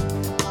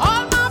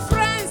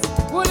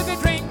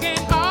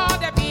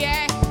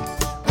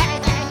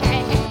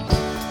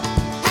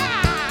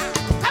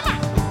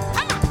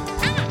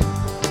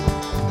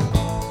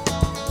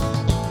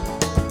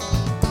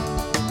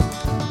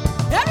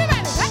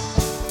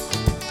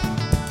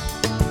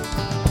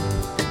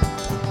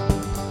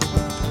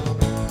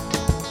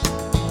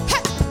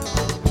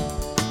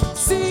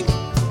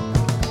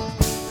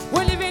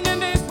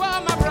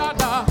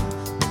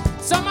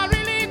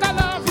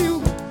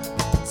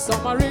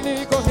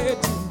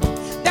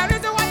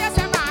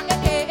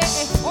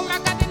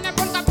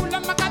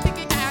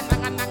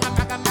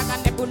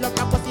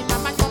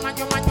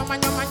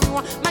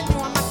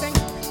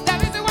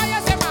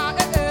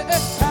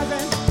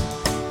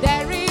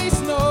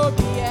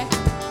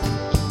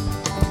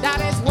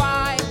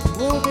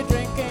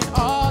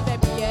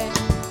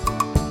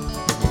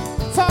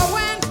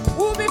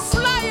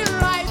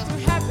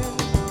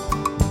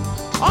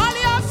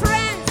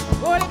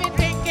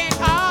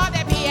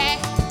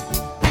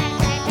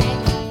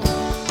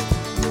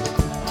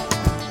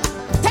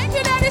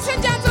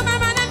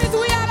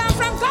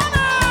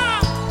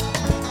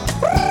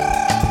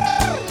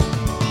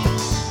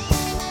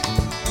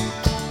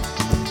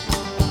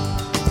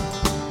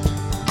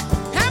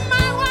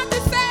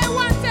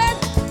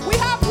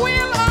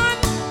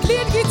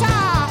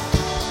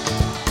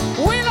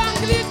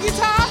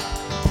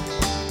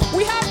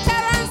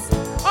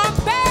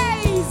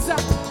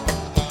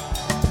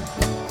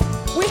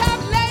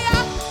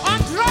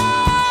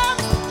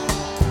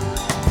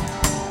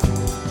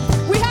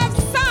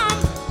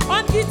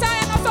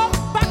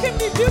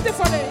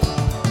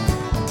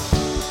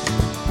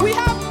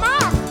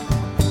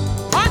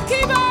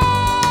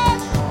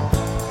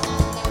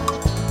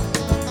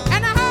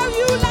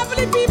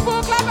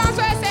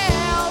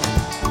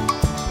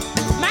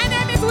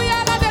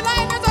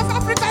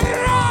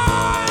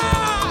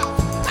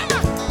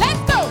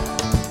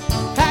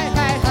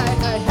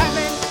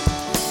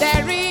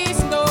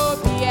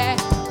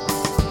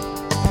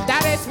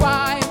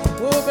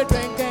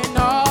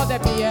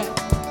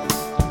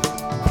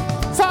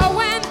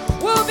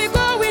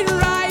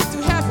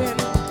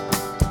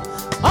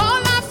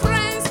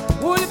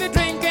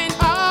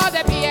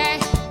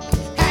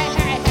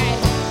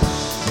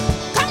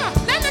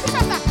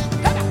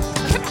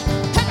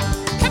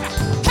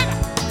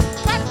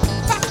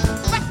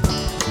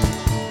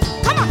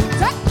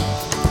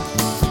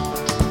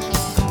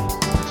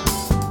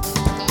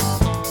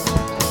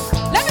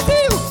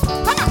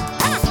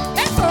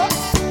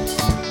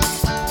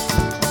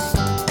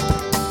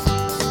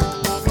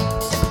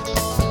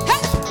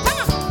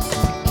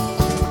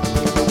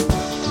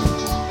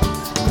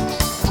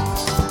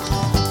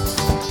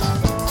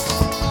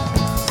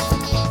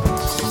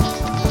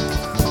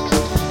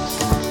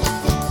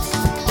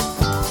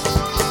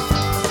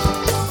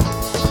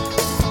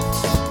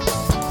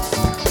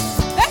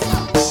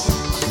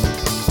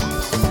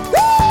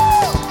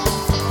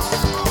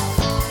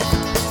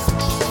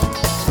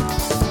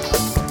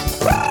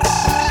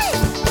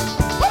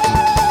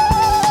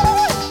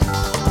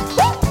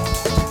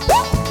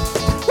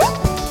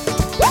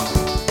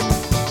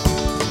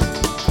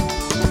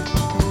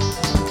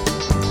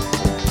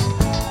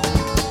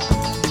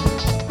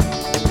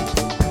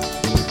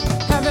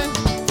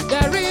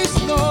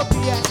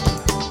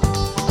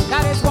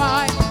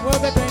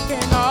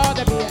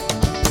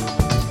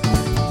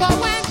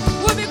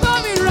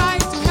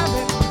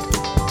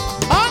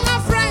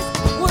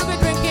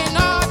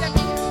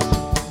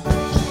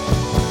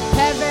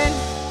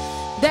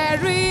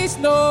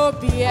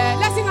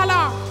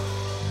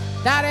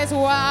 That is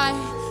why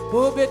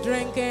we'll be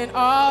drinking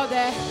all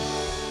day.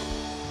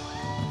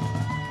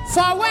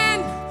 For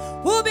when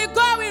we'll be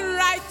going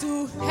right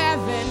to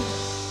heaven,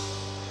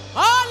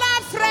 all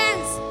our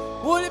friends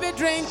will be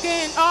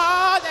drinking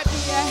all the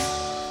beer.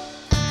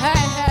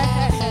 Hey, hey,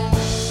 hey, hey.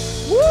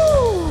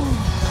 Woo!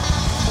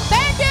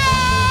 Thank you!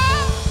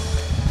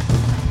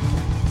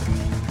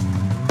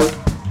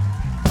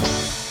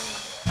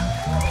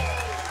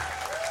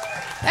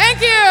 Thank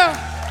you!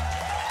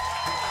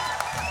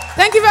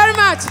 Thank you very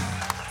much.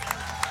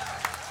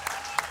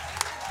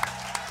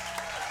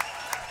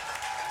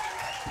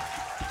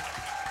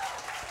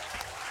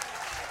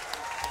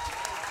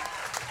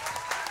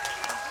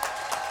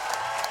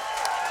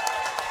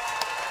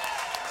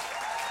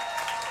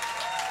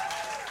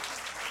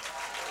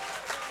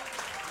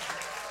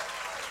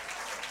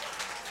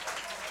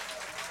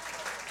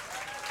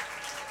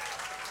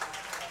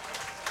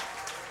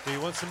 Do you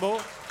want some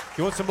more?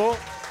 You want some more?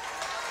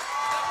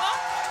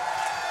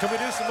 Can we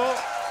do some more?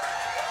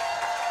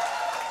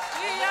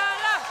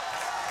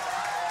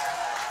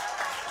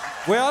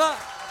 Wiyala?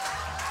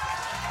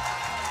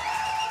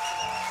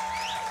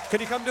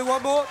 Can you come do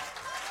one more?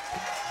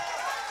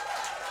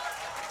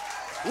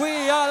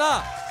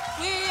 Wiyala!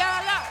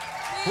 Wiyala!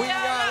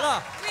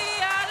 Wiyala!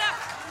 Wiyala!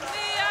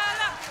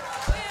 Wiyala!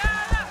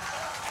 Wiyala!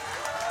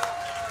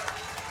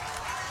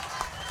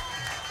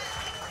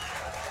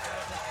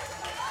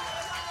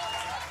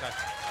 Okay.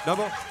 No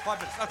more? 5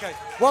 minutes. Okay.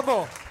 One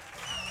more.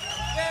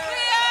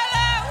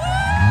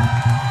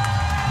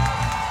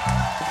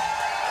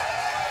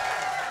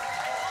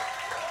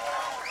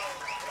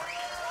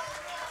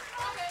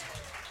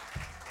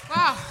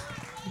 Wow.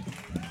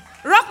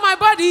 Rock my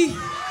body.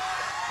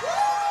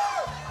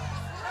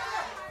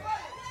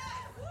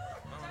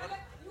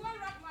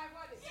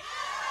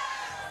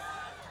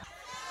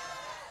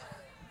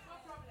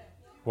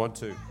 1,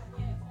 2.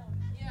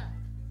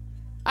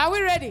 Are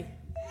we ready?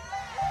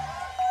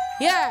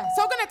 Yeah.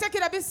 So we're going to take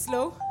it a bit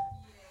slow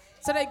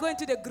so that you go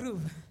into the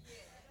groove.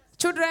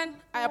 Children,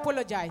 I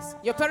apologize.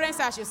 Your parents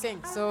I should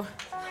sing. So,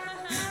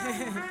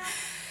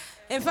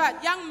 in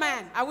fact, young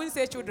man, I wouldn't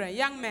say children,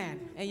 young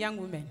men and young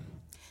women.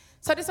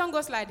 So the song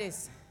goes like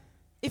this.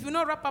 If you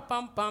know Rappa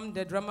Pam Pam,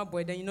 the drummer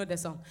boy, then you know the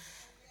song.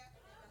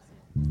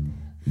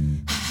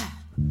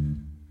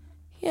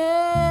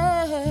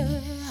 Yeah.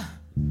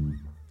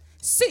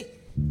 See,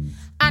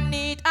 I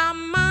need a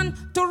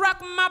man to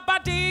rock my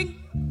body.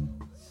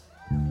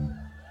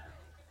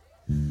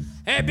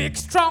 A big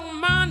strong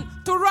man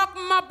to rock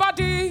my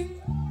body.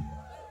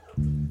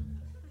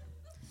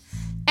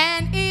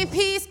 And if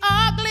he's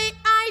ugly,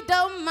 I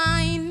don't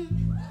mind.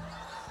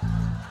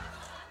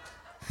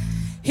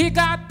 He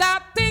got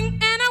that thing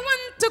and I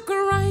want to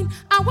grind.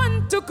 I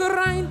want to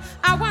grind.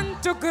 I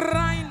want to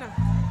grind.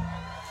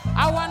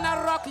 I want to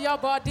rock your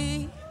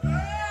body.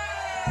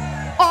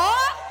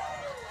 Oh,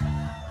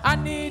 I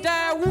need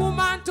a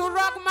woman to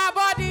rock my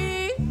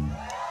body.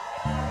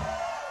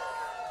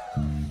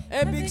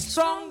 A big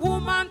strong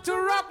woman to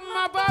rock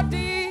my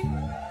body.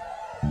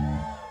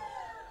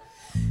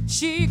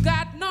 She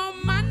got no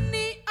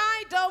money,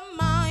 I don't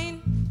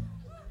mind.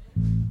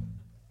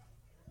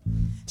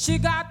 She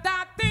got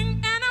that thing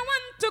and I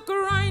want to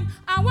grind.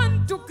 I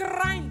want to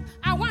grind.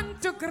 I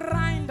want to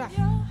grind.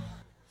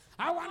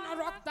 I want to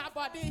rock that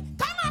body.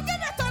 Come on,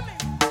 give it to me.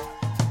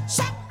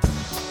 Shut.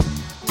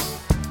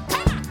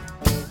 Come on.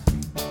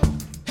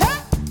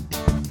 Hey.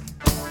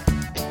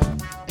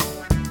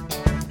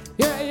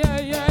 Yeah, yeah,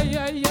 yeah,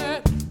 yeah,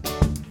 yeah.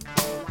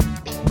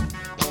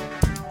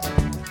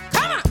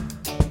 Come on.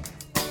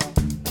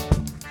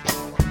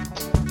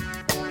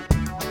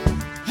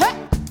 Hey.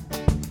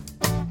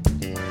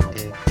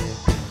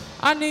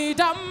 I need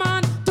a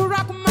man to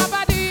rock my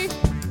body.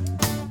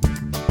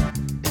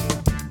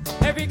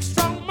 A big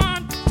strong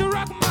man to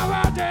rock my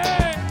body.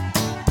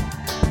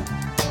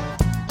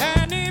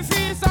 And if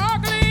he's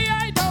ugly,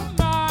 I don't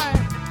mind.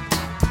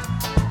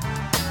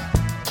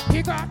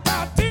 He got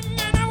that thing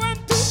and I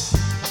want to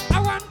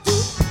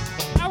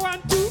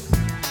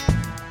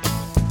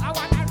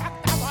rock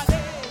that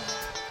body.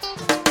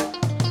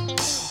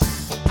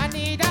 I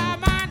need a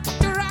man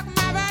to rock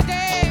my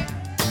body.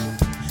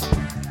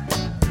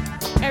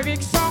 A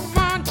big strong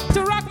man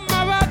to rock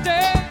my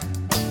body.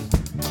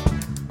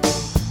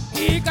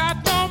 He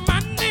got no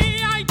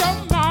money, I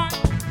don't mind.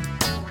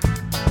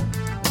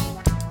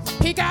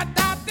 He got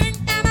that thing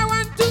and I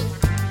want to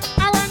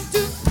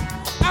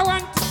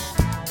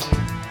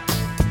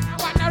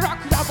rock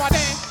your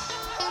body.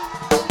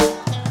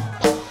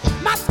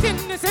 My skin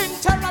is in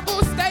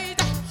terrible state.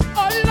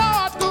 Oh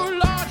Lord, good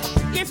Lord,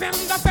 give him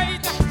the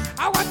faith.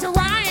 I want to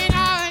wine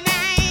all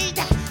night.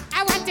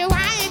 I want to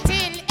wine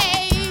till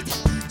 8.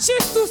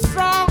 She's too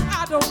strong,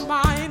 I don't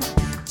mind.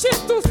 She's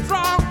too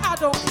strong, I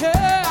don't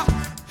care.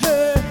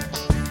 Hey,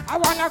 I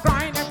wanna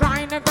grind and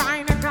grind and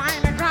grind and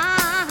grind and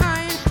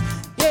grind.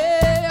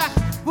 Yeah,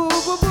 boo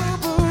boo boo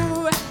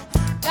boo. Like,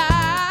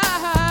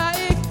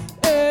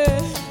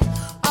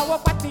 I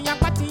want patty yang,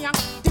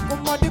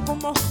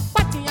 dikumo,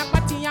 patty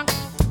yang.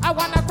 I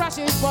wanna crush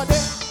his body.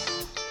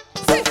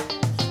 See,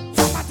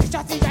 from a teacher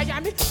Just yeah,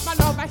 me, my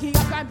lover, he a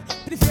climb.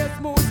 Pretty face,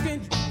 smooth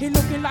skin, he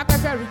looking like a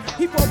berry.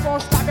 He for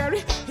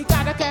strawberry, he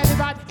got a candy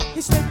body.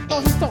 He slim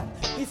or he tall,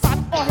 he fat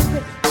or he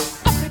big.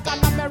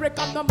 African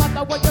American, no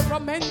matter what you're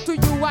from, and to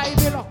you I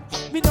belong.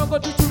 Me no go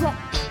do you wrong.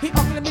 He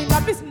ugly me no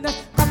business,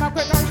 come on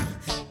quick on.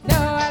 No,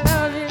 I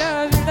love you,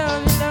 love you,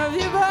 love you, love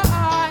you, boy.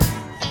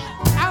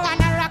 I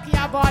wanna rock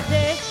your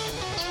body.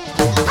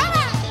 Come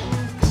on!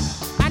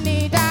 I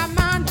need a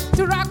man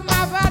to rock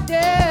my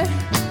body.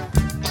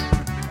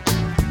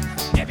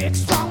 A big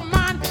strong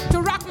man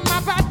to rock my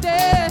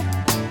body.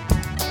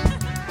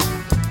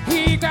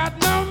 He got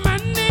no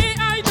money,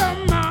 I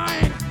don't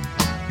mind.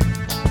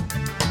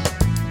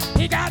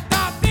 He got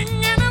that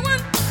thing and I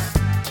want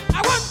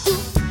to.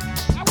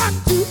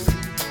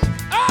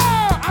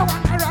 Oh, I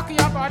want to rock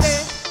your body.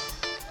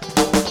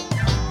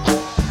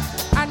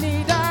 I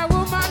need a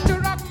woman to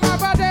rock my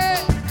body.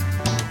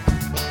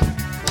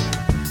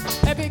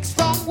 A big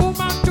strong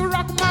woman to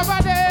rock my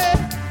body.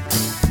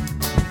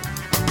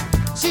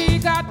 She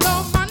got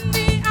no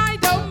money, I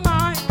don't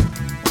mind.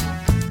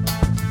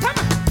 Come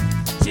on.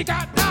 She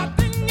got that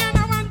thing and I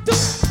want to.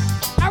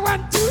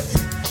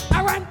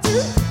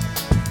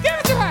 Give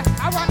it to her.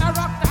 I wanna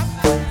rock that.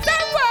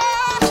 Say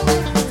what?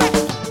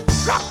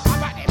 Rock my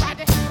body,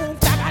 body. Move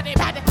that body,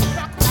 body.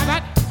 Rock my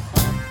body.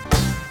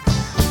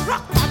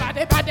 Rock my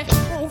body, body.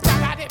 Move that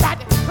body,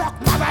 body. Rock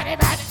my body,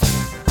 body.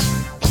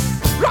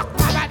 Rock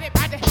my body,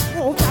 body.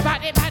 Move that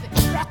body, body.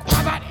 Rock my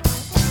body.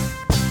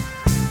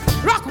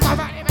 Rock my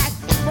body, body.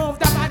 Move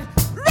that body.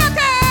 Rock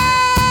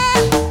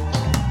it!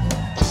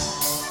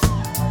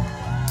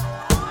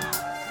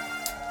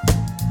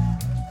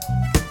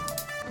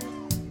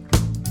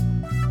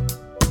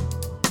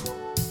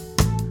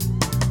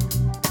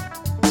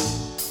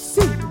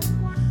 See.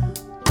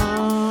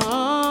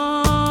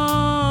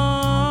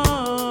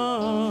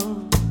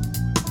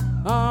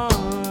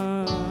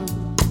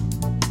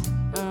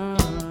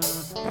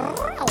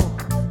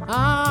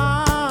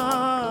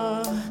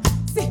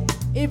 See,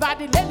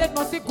 ibadi lele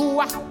no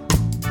sigua.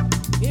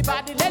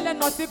 Ibadi lele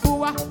no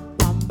sigua.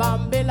 Bam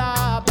bam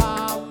bila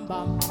bam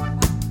bam.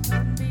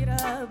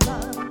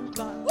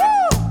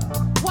 Woo!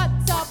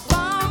 What's up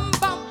bam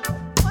bam?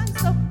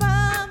 What's up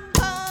bam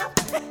bam?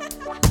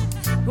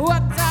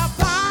 What's up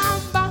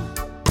bam bam?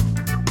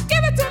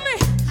 Give it to me.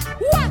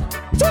 1,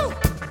 2,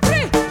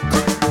 3.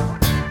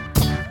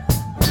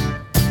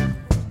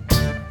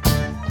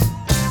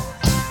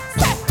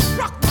 Say,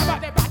 rock my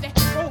body, body,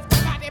 move the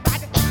body,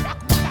 body, rock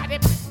my body,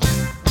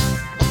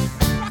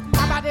 rock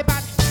my body,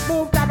 body,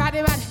 move the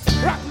body, body,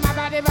 rock my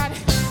body, body,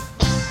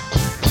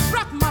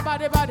 rock my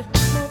body, body,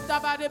 move the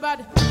body,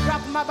 body,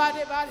 rock my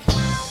body, body.